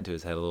Chase got into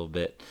his head a little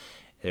bit,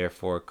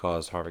 therefore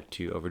caused Harvick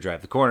to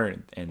overdrive the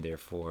corner and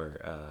therefore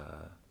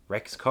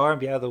wreck his car and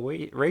be out of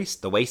the race,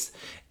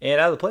 and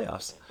out of the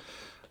playoffs.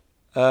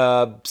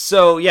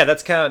 So yeah,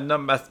 that's kind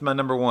of that's my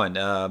number one.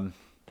 I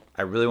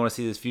really want to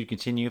see this feud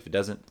continue. If it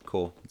doesn't,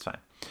 cool, it's fine.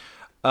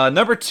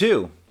 Number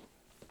two,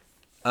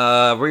 we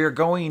are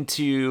going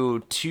to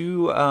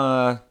two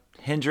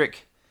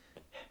Hendrick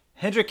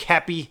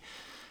happy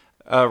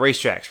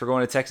racetracks. We're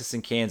going to Texas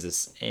and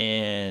Kansas,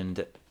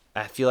 and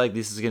I feel like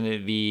this is going to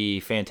be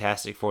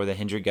fantastic for the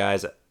Hendrick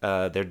guys.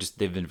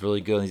 They've been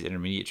really good on these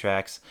intermediate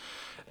tracks.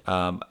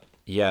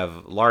 You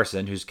have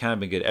Larson, who's kind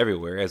of been good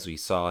everywhere, as we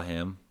saw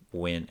him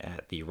win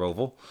at the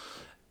Roval,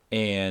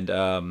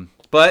 and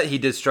but he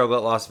did struggle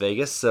at Las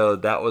Vegas, so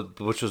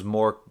which was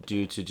more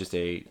due to just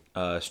a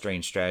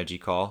strange strategy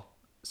call.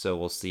 So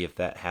we'll see if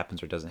that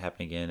happens or doesn't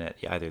happen again at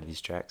either of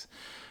these tracks,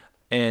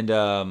 and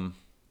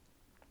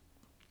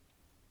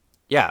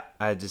yeah,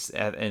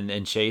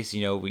 and Chase,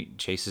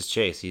 Chase is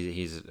Chase.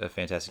 He's a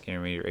fantastic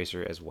intermediate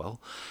racer as well.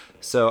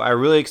 So I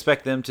really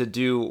expect them to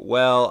do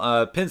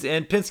well.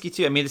 Penske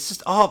too. I mean, it's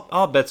just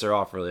all bets are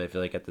off, really, I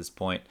feel like, at this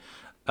point.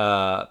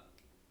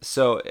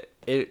 So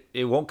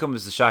it won't come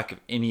as a shock if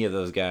any of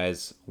those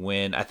guys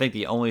win. I think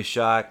the only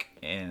shock,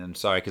 and I'm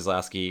sorry,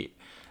 Keselowski,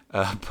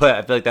 but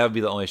I feel like that would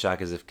be the only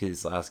shock, is if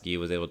Keselowski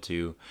was able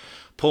to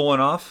pull one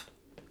off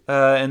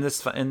in this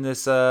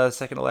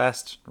second to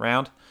last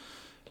round.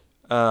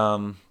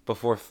 Got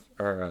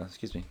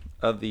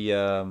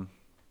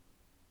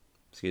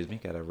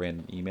a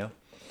random email.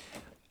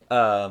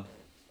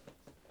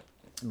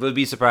 Would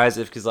be surprised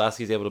if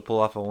Keselowski's able to pull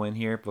off a win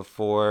here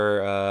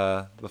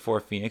before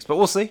Phoenix, but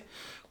we'll see.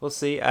 We'll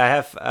see. I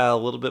have a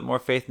little bit more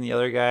faith in the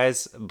other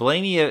guys.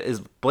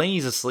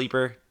 Blaney's a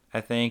sleeper,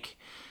 I think.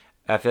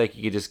 I feel like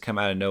he could just come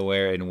out of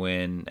nowhere and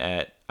win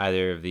at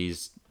either of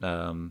these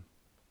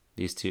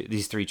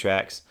three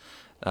tracks.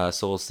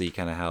 So we'll see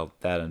kind of how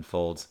that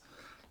unfolds.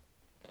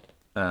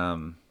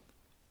 Guys,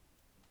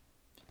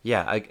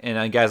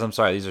 I'm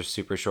sorry. These are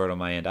super short on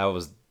my end. I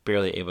was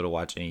barely able to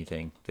watch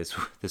anything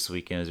this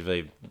weekend. It was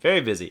really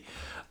very busy,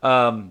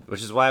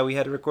 which is why we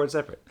had to record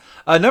separate.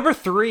 Number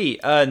 3,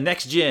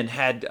 Next Gen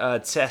had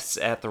tests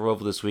at the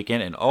Roval this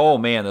weekend, and oh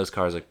man, those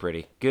cars look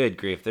pretty. Good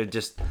grief, they're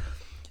just.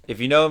 If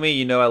you know me,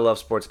 you know I love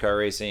sports car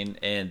racing,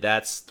 and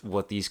that's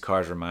what these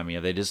cars remind me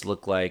of. They just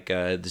look like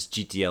just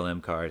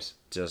GTLM cars,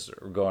 just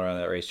going around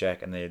that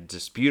racetrack, and they're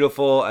just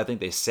beautiful. I think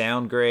they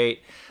sound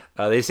great.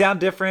 They sound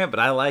different, but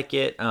I like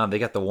it. They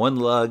got the one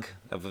lug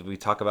that we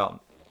talk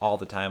about all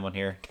the time on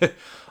here,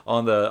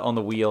 on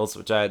the wheels,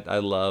 which I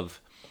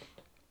love.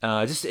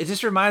 It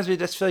just reminds me. I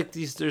just feel like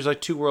there's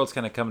like two worlds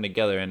kind of coming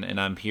together, and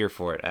I'm here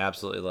for it. I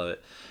absolutely love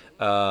it.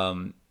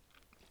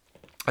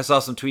 I saw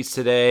some tweets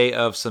today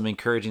of some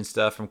encouraging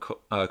stuff from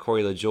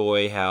Corey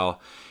LaJoie, how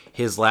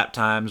his lap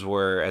times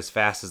were as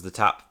fast as the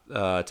top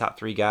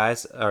three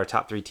guys or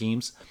top three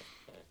teams.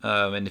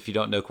 And if you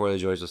don't know, Corey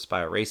LaJoie is with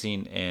Spire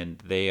Racing, and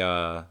they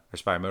or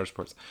Spire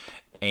Motorsports,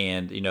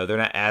 and they're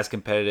not as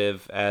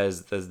competitive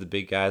as the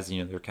big guys.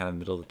 They're kind of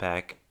middle of the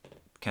pack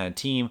kind of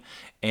team,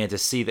 and to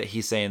see that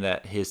he's saying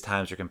that his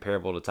times are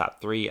comparable to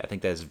top three, I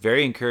think that is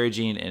very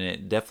encouraging, and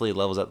it definitely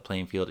levels up the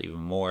playing field even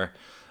more,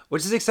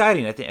 which is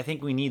exciting. I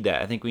think we need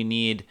that. I think we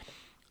need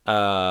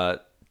teams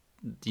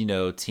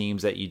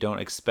that you don't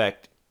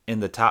expect in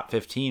the top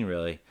 15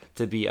 really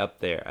to be up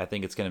there. I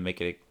think it's going to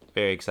make it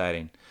very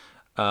exciting.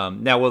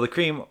 Now, will the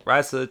cream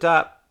rise to the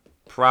top?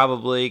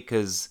 Probably,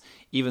 because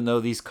even though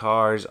these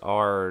cars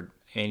are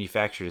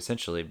manufactured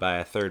essentially by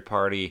a third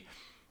party,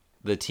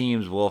 the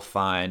teams will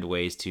find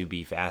ways to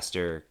be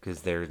faster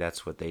because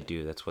that's what they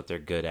do. That's what they're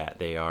good at.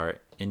 They are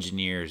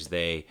engineers.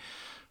 They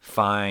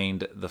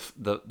find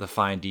the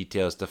fine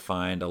details to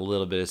find a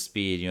little bit of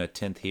speed. A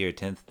tenth here,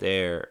 tenth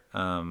there,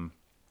 and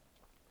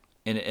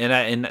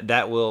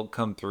that will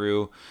come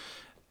through,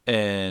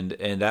 and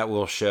that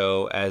will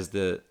show as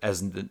the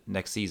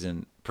next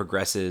season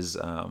progresses.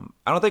 I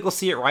don't think we'll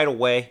see it right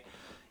away.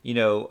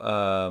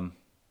 The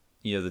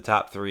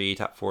top 3,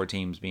 top 4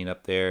 teams being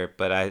up there,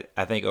 but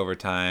I think over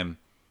time,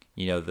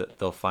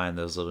 they'll find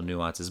those little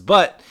nuances.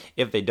 But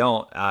if they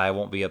don't, I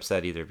won't be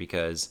upset either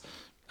because,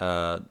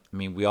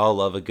 we all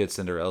love a good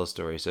Cinderella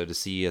story. So to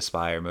see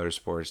Aspire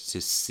Motorsports,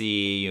 to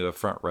see a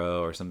front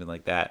row or something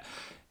like that,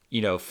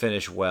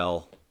 finish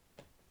well,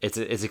 it's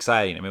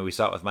exciting. We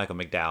saw it with Michael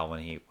McDowell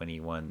when he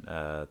won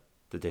the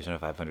Daytona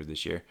 500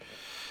 this year.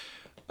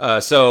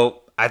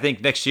 So I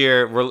think next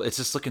year it's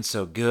just looking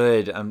so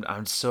good.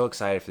 I'm so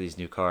excited for these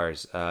new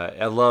cars.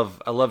 I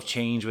love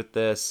change with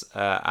this.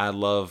 I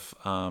love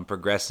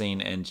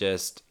progressing and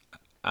just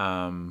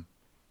not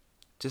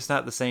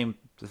the same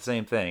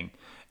thing.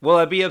 Will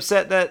I be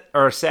upset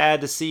or sad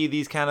to see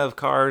these kind of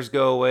cars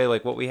go away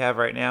like what we have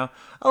right now?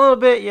 A little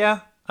bit, yeah.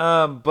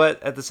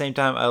 But at the same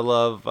time, I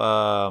love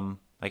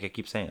like I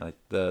keep saying, like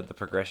the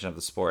progression of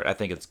the sport. I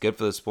think it's good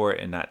for the sport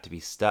and not to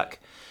be stuck,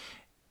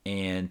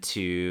 and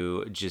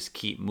to just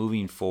keep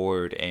moving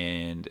forward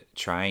and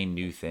trying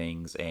new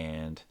things.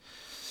 And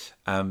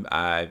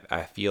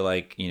I feel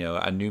like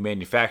a new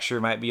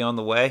manufacturer might be on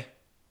the way.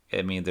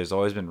 There's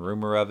always been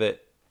rumor of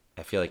it.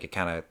 I feel like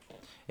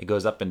it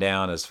goes up and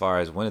down as far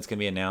as when it's going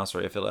to be announced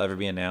or if it'll ever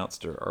be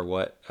announced or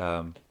what.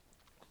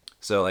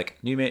 So like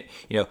new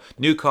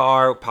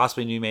car,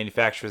 possibly new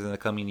manufacturers in the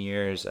coming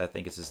years. I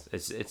think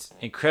it's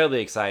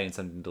incredibly exciting,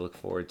 something to look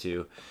forward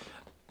to.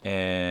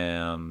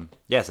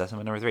 Yes, that's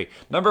number 3.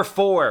 Number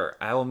 4,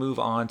 I will move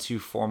on to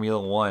Formula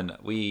One.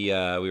 We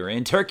were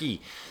in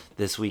Turkey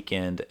this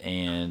weekend,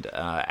 and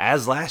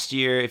as last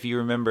year, if you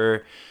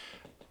remember,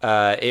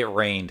 it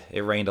rained.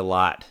 It rained a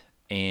lot,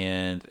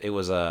 and it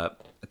was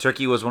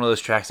Turkey was one of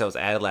those tracks that was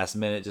added last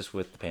minute just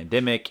with the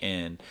pandemic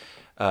and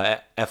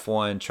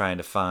F1 trying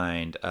to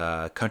find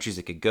countries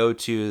it could go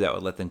to that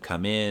would let them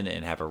come in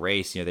and have a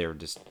race. They were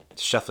just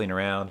shuffling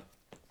around.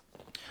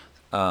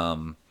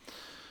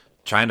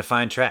 Trying to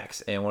find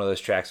tracks, and one of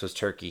those tracks was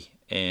Turkey,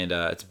 and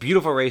it's a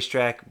beautiful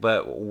racetrack,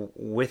 but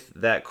with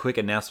that quick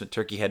announcement,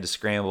 Turkey had to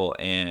scramble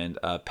and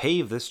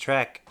pave this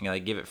track,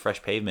 give it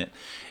fresh pavement,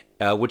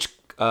 which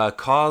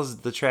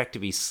caused the track to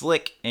be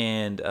slick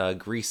and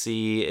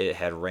greasy. It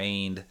had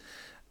rained.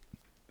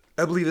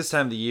 I believe this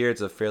time of the year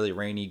it's a fairly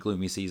rainy,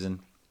 gloomy season.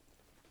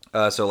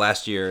 So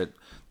last year,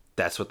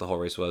 that's what the whole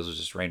race was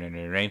just rain, rain,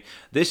 rain, rain.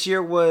 This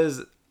year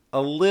was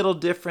a little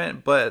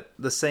different, but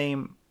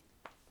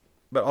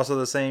also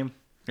the same.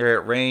 It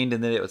rained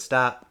and then it would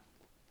stop,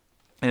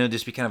 and it would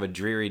just be kind of a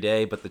dreary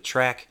day. But the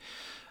track,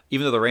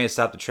 even though the rain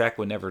stopped, the track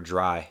would never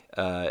dry.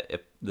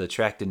 The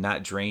track did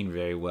not drain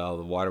very well.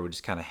 The water would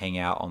just kind of hang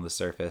out on the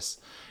surface,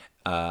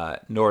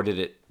 nor did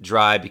it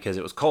dry because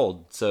it was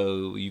cold.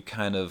 So you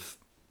kind of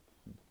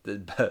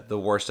the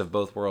worst of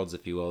both worlds,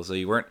 if you will. So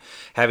you weren't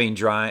having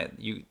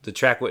the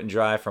track wouldn't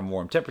dry from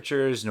warm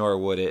temperatures, nor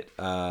would it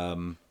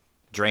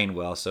drain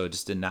well. So it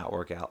just did not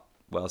work out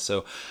well.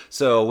 So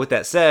with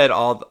that said,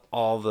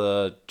 all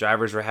the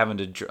drivers were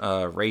having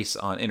to race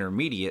on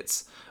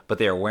intermediates, but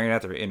they were wearing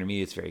out their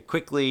intermediates very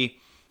quickly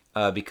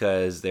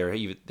because they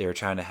were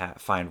trying to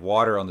find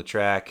water on the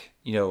track.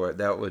 Where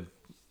that would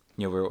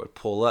where it would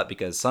pull up,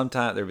 because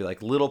sometimes there'd be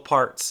like little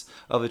parts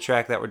of the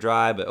track that were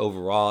dry, but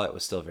overall it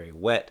was still very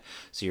wet.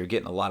 So you're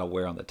getting a lot of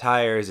wear on the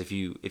tires. If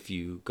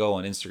you go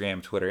on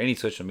Instagram, Twitter, any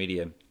social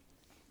media,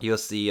 you'll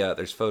see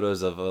there's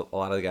photos of a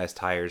lot of the guys'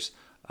 tires.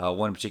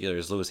 One in particular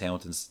is Lewis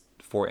Hamilton's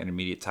 4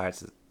 intermediate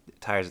tires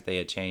that they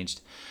had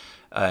changed.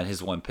 And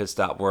his one pit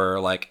stop were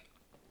like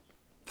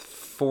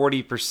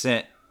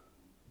 40%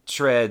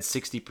 tread,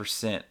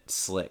 60%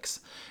 slicks.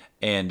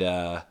 And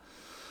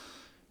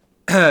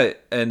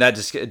and that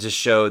just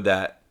showed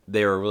that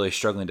they were really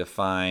struggling to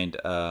find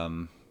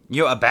a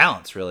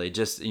balance, really.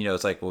 Just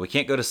it's like, well, we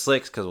can't go to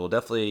slicks because we'll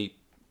definitely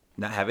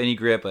not have any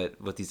grip,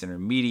 but with these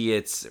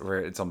intermediates where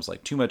it's almost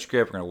like too much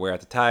grip, we're going to wear out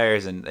the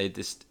tires, and it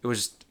was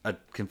just a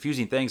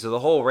confusing thing. So the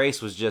whole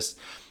race was just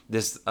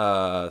this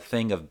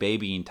thing of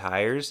babying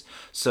tires.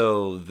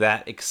 So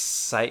that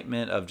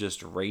excitement of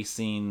just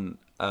racing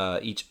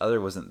each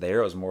other wasn't there.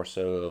 It was more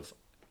so of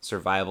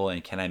survival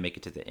and can I make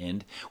it to the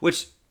end,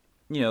 which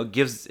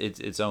gives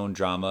its own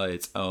drama,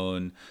 its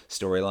own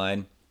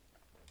storyline.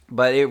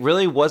 But it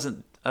really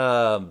wasn't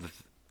that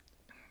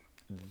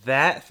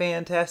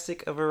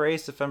fantastic of a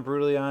race, if I'm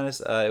brutally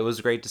honest. It was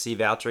great to see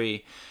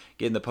Valtteri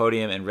get in the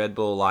podium and Red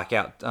Bull lock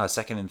out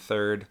second and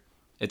third.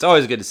 It's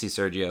always good to see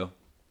Sergio.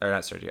 Or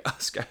not Sergio.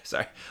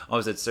 Sorry. I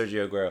almost said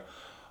Sergio Aguero.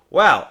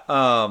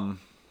 Wow.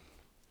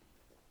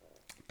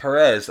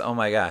 Perez. Oh,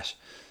 my gosh.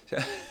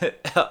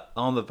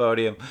 On the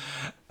podium.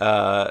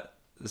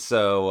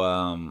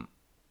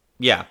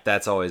 Yeah,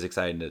 that's always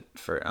exciting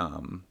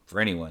for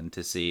anyone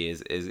to see.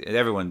 Is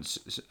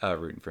everyone's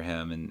rooting for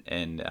him,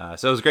 and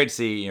so it was great to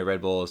see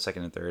Red Bull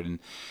second and third,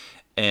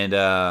 and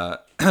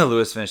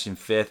Lewis finishing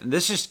fifth. And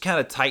this just kind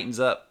of tightens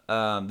up.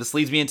 This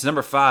leads me into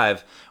number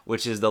 5,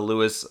 which is the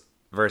Lewis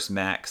versus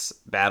Max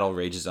battle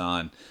rages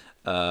on.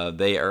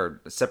 They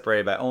are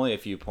separated by only a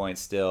few points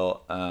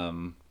still,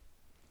 and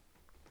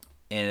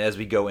as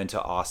we go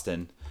into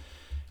Austin,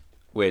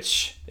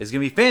 which is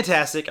going to be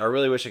fantastic. I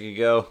really wish I could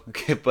go,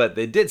 but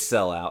they did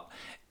sell out,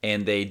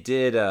 and they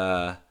did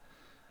at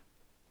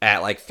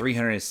like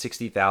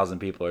 360,000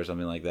 people or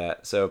something like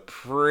that. So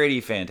pretty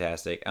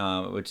fantastic,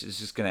 which is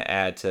just going to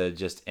add to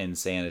just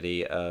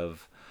insanity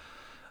of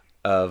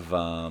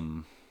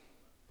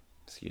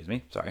excuse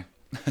me, sorry,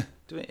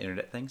 doing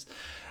internet things.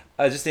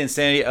 Just the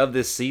insanity of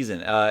this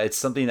season. It's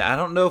something that I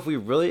don't know if we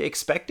really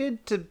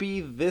expected to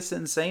be this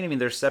insane. I mean,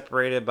 they're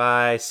separated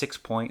by 6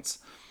 points.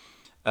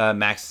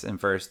 Max in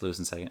first, Lewis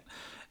in second,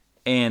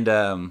 and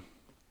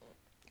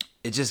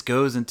it just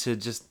goes into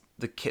just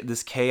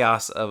this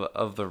chaos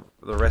of the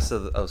rest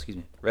of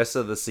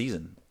the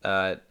season.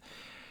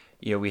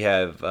 We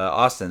have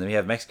Austin, then we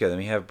have Mexico, then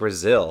we have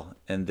Brazil,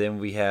 and then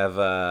we have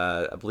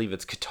I believe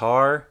it's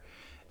Qatar,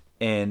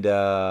 and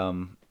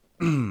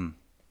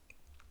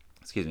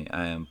excuse me,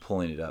 I am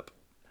pulling it up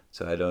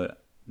so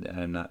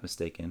I'm not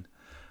mistaken.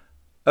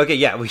 Okay,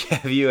 yeah, we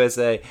have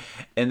USA,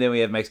 and then we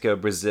have Mexico,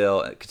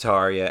 Brazil,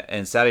 Qatar, yeah,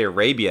 and Saudi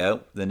Arabia,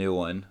 the new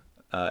one.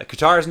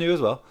 Qatar is new as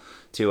well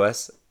to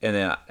us, and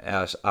then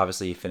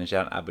obviously finish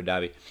out in Abu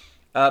Dhabi.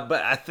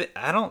 But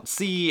I don't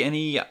see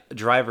any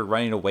driver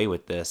running away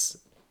with this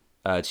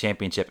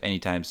championship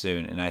anytime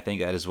soon, and I think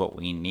that is what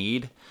we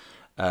need.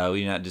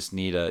 We not just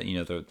need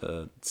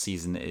the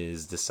season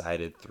is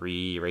decided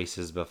 3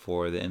 races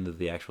before the end of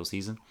the actual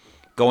season.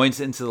 Going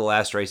into the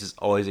last race is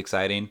always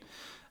exciting.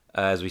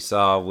 As we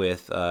saw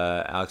with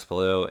Alex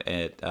Palou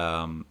at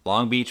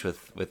Long Beach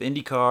with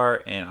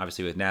IndyCar, and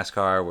obviously with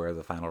NASCAR, where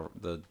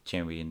the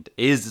champion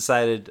is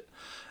decided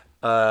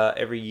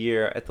every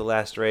year at the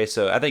last race.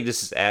 So I think this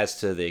just adds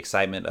to the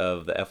excitement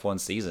of the F1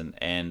 season,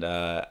 and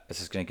it's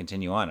just going to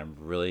continue on. I'm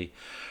really,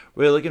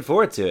 really looking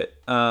forward to it.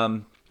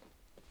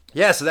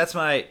 Yeah, so that's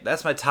my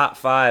top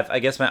 5. I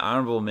guess my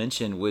honorable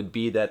mention would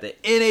be that the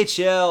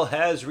NHL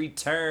has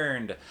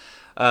returned.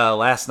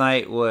 Last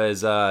night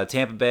was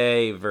Tampa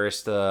Bay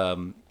versus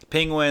the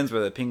Penguins,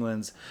 where the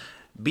Penguins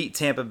beat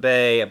Tampa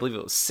Bay. I believe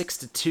it was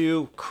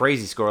 6-2,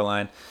 crazy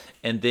scoreline.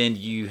 And then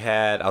you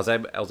had I was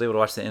able to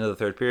watch the end of the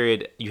third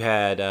period. You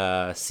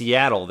had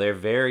Seattle, their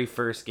very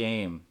first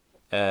game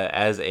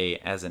as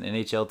an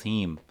NHL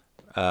team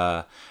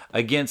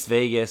against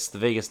Vegas, the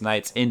Vegas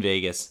Knights in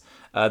Vegas.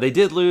 They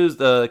did lose.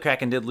 The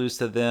Kraken did lose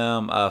to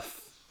them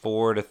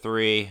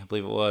 4-3, I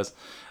believe it was.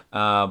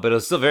 But it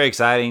was still very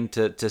exciting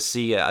to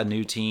see a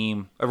new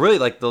team, really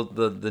like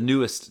the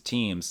newest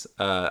teams.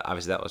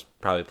 Obviously, that was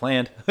probably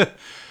planned.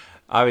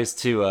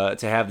 Obviously, to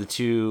have the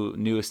 2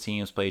 newest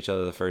teams play each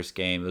other the first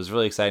game. It was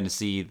really exciting to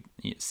see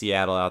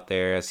Seattle out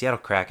there. Seattle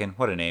Kraken,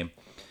 what a name.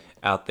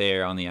 out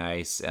there on the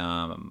ice.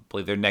 I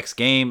believe their next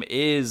game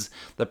is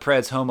the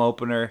Preds home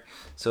opener,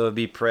 so it'll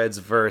be Preds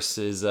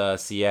versus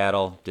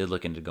Seattle. Did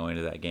look into going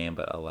to that game,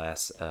 but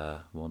alas,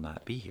 will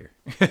not be here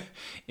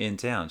in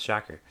town.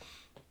 Shocker.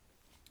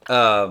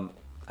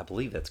 I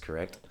believe that's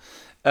correct.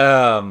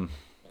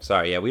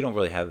 Sorry, yeah, we don't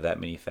really have that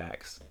many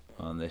facts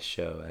on this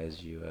show,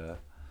 as you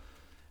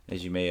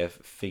may have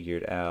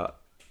figured out.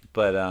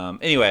 But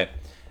anyway,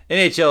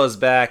 NHL is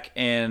back,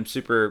 and I'm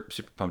super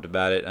pumped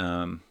about it.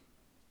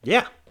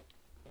 Yeah.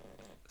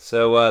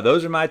 So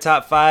those are my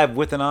top 5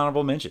 with an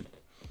honorable mention.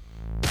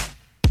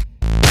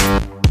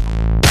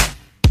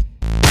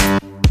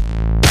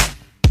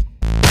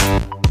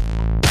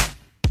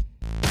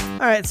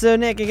 All right, so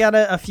Nick, I got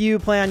a few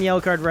play on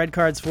yellow card, red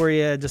cards for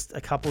you. Just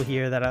a couple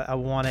here that I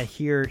want to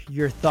hear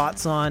your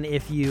thoughts on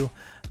if you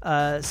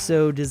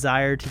so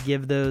desire to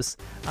give those.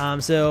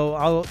 So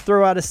I'll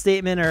throw out a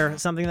statement or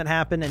something that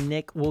happened, and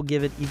Nick will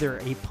give it either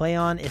a play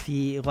on if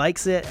he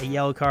likes it, a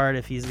yellow card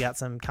if he's got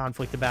some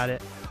conflict about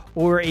it,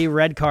 or a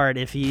red card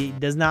if he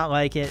does not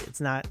like it. It's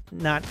not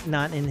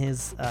in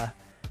his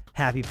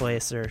happy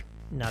place or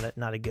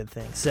not a good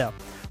thing. So,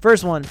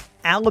 first one,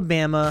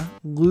 Alabama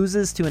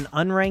loses to an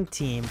unranked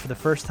team for the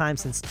first time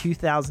since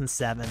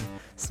 2007,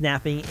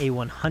 snapping a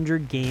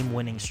 100-game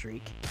winning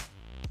streak.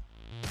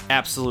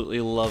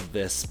 Absolutely love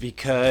this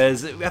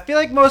because I feel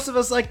like most of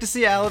us like to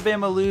see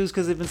Alabama lose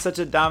because they've been such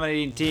a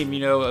dominating team.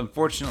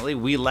 Unfortunately,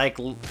 we like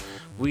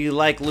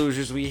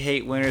losers, we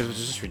hate winners, which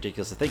is just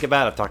ridiculous to think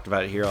about. I've talked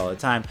about it here all the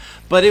time.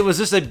 But it was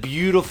just a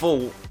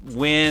beautiful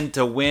win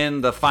to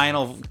win the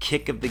final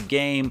kick of the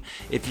game.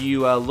 If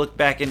you look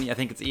back in, I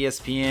think it's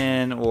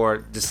ESPN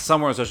or just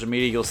somewhere on social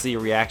media, you'll see a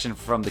reaction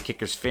from the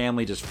kicker's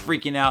family just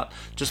freaking out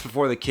just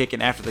before the kick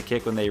and after the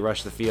kick when they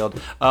rush the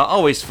field.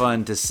 Always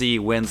fun to see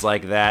wins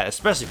like that,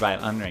 especially by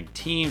an unranked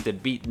team to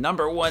beat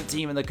number 1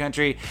 team in the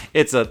country.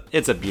 It's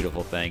a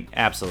beautiful thing.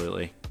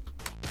 Absolutely.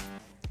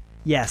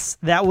 Yes,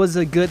 that was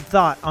a good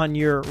thought on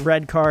your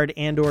red card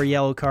and or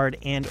yellow card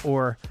and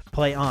or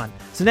play on.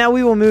 So now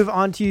we will move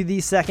on to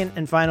the second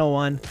and final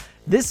one.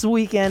 This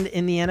weekend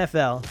in the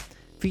NFL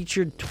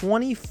featured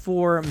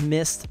 24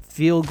 missed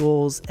field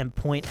goals and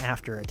point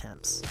after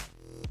attempts.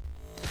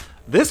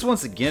 This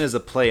once again is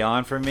a play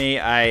on for me.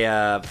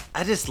 I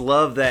just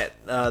love that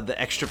the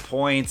extra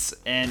points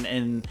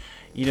and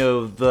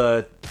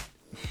the,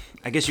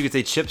 I guess you could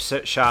say, chip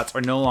shots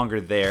are no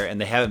longer there, and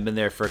they haven't been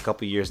there for a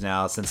couple years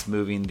now since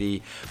moving the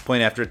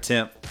point after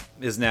attempt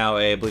is now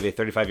I believe a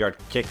 35-yard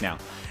kick now.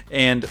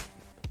 And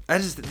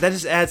that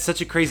just adds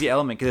such a crazy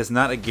element because it's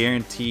not a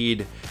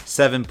guaranteed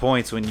 7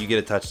 points when you get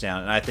a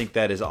touchdown, and I think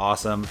that is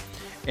awesome.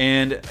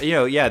 And,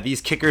 these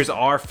kickers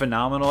are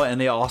phenomenal,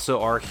 and they also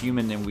are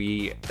human, and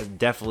we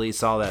definitely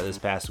saw that this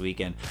past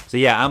weekend. So,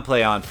 yeah, I'm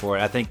play on for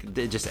it. I think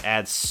it just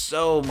adds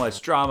so much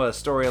drama,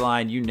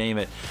 storyline, you name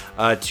it,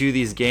 to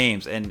these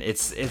games. And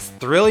it's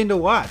thrilling to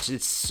watch.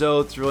 It's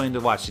so thrilling to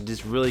watch. It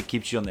just really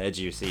keeps you on the edge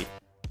of your seat.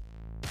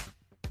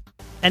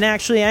 And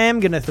actually, I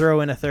am going to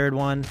throw in a third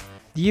one.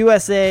 The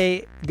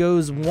USA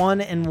goes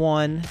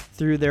 1-1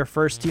 through their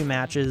first 2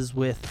 matches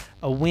with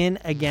a win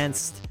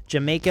against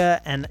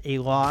Jamaica and a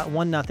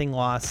 1-0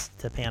 loss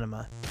to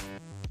Panama.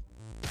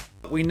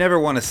 We never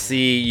want to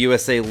see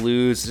USA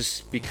lose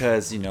just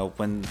because,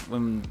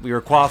 when we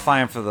were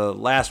qualifying for the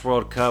last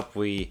World Cup,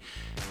 we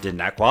did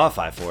not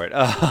qualify for it.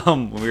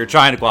 When we were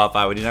trying to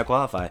qualify, we did not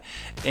qualify.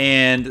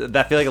 And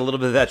I feel like a little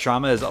bit of that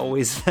trauma is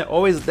always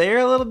there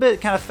a little bit,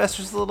 kind of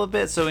festers a little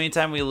bit. So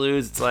anytime we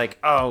lose, it's like,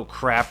 oh,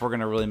 crap, we're going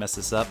to really mess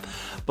this up.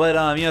 But,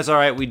 it's all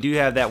right. We do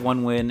have that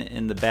 1 win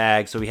in the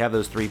bag, so we have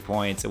those 3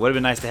 points. It would have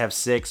been nice to have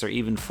 6 or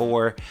even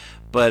 4.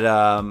 But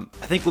I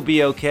think we'll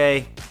be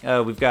okay.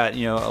 We've got, a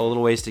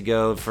little ways to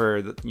go for,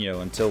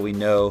 until we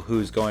know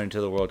who's going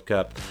into the World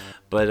Cup.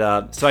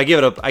 But so I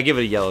give it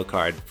a yellow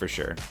card for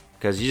sure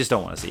because you just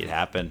don't want to see it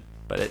happen.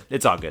 But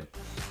it's all good.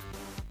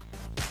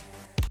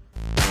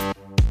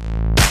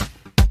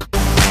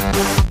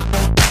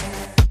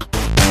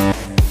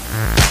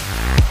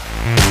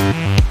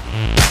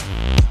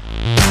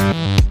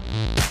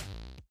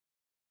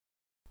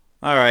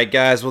 All right,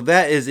 guys. Well,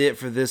 that is it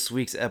for this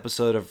week's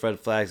episode of Red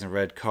Flags and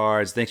Red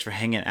Cards. Thanks for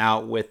hanging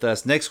out with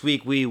us. Next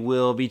week, we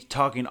will be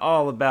talking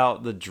all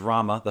about the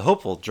drama, the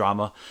hopeful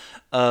drama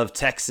of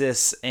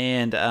Texas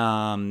and,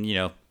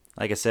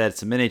 like I said,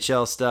 some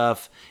NHL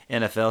stuff,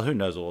 NFL. Who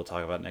knows what we'll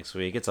talk about next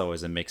week? It's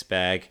always a mixed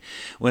bag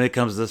when it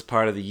comes to this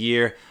part of the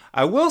year.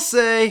 I will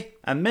say,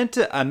 I meant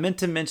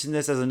to mention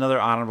this as another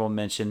honorable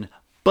mention,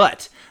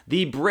 but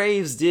the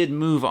Braves did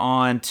move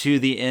on to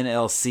the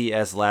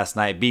NLCS last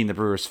night, beating the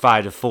Brewers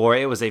 5-4.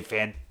 It was a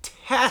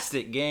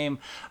fantastic game.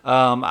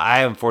 I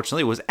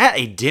unfortunately was at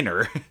a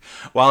dinner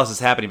while this was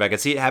happening, but I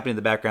could see it happening in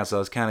the background, so I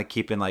was kind of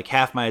keeping like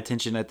half my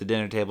attention at the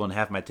dinner table and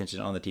half my attention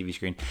on the TV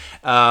screen.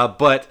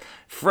 But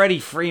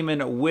Freddie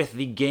Freeman with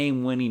the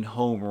game-winning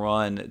home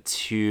run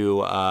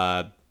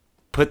to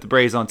put the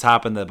Braves on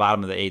top in the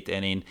bottom of the 8th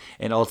inning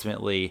and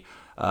ultimately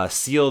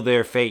seal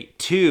their fate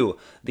to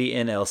the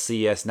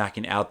NLCS,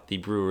 knocking out the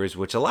Brewers,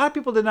 which a lot of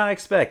people did not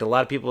expect. A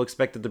lot of people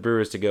expected the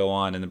Brewers to go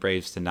on and the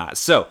Braves to not.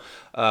 So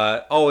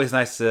always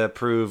nice to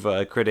prove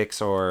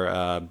critics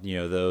or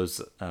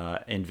those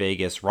in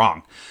Vegas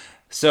wrong.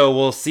 So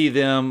we'll see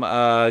them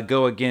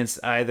go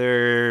against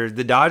either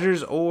the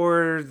Dodgers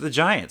or the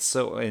Giants.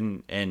 So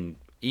and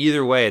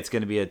either way, it's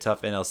going to be a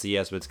tough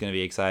NLCS, but it's going to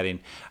be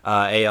exciting.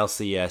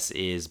 ALCS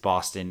is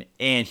Boston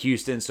and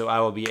Houston, so I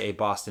will be a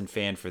Boston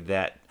fan for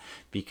that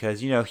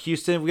because,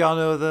 Houston, we all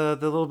know the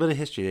little bit of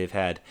history they've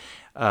had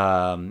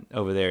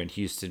over there in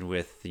Houston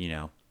with,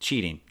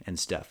 cheating and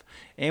stuff.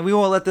 And we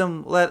won't let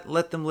them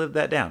live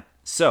that down.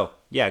 So,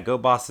 yeah, go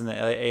Boston, the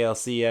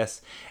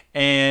ALCS.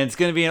 And it's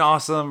going to be an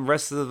awesome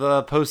rest of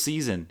the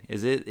postseason.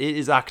 It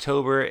is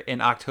October, and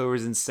October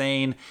is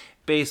insane.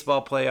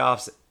 Baseball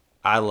playoffs,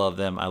 I love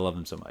them. I love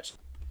them so much.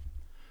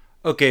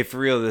 Okay, for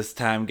real this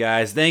time,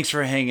 guys. Thanks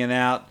for hanging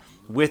out.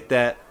 With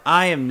that,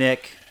 I am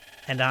Nick.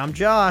 And I'm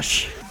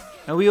Josh.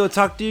 And we will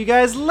talk to you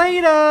guys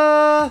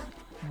later.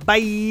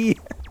 Bye.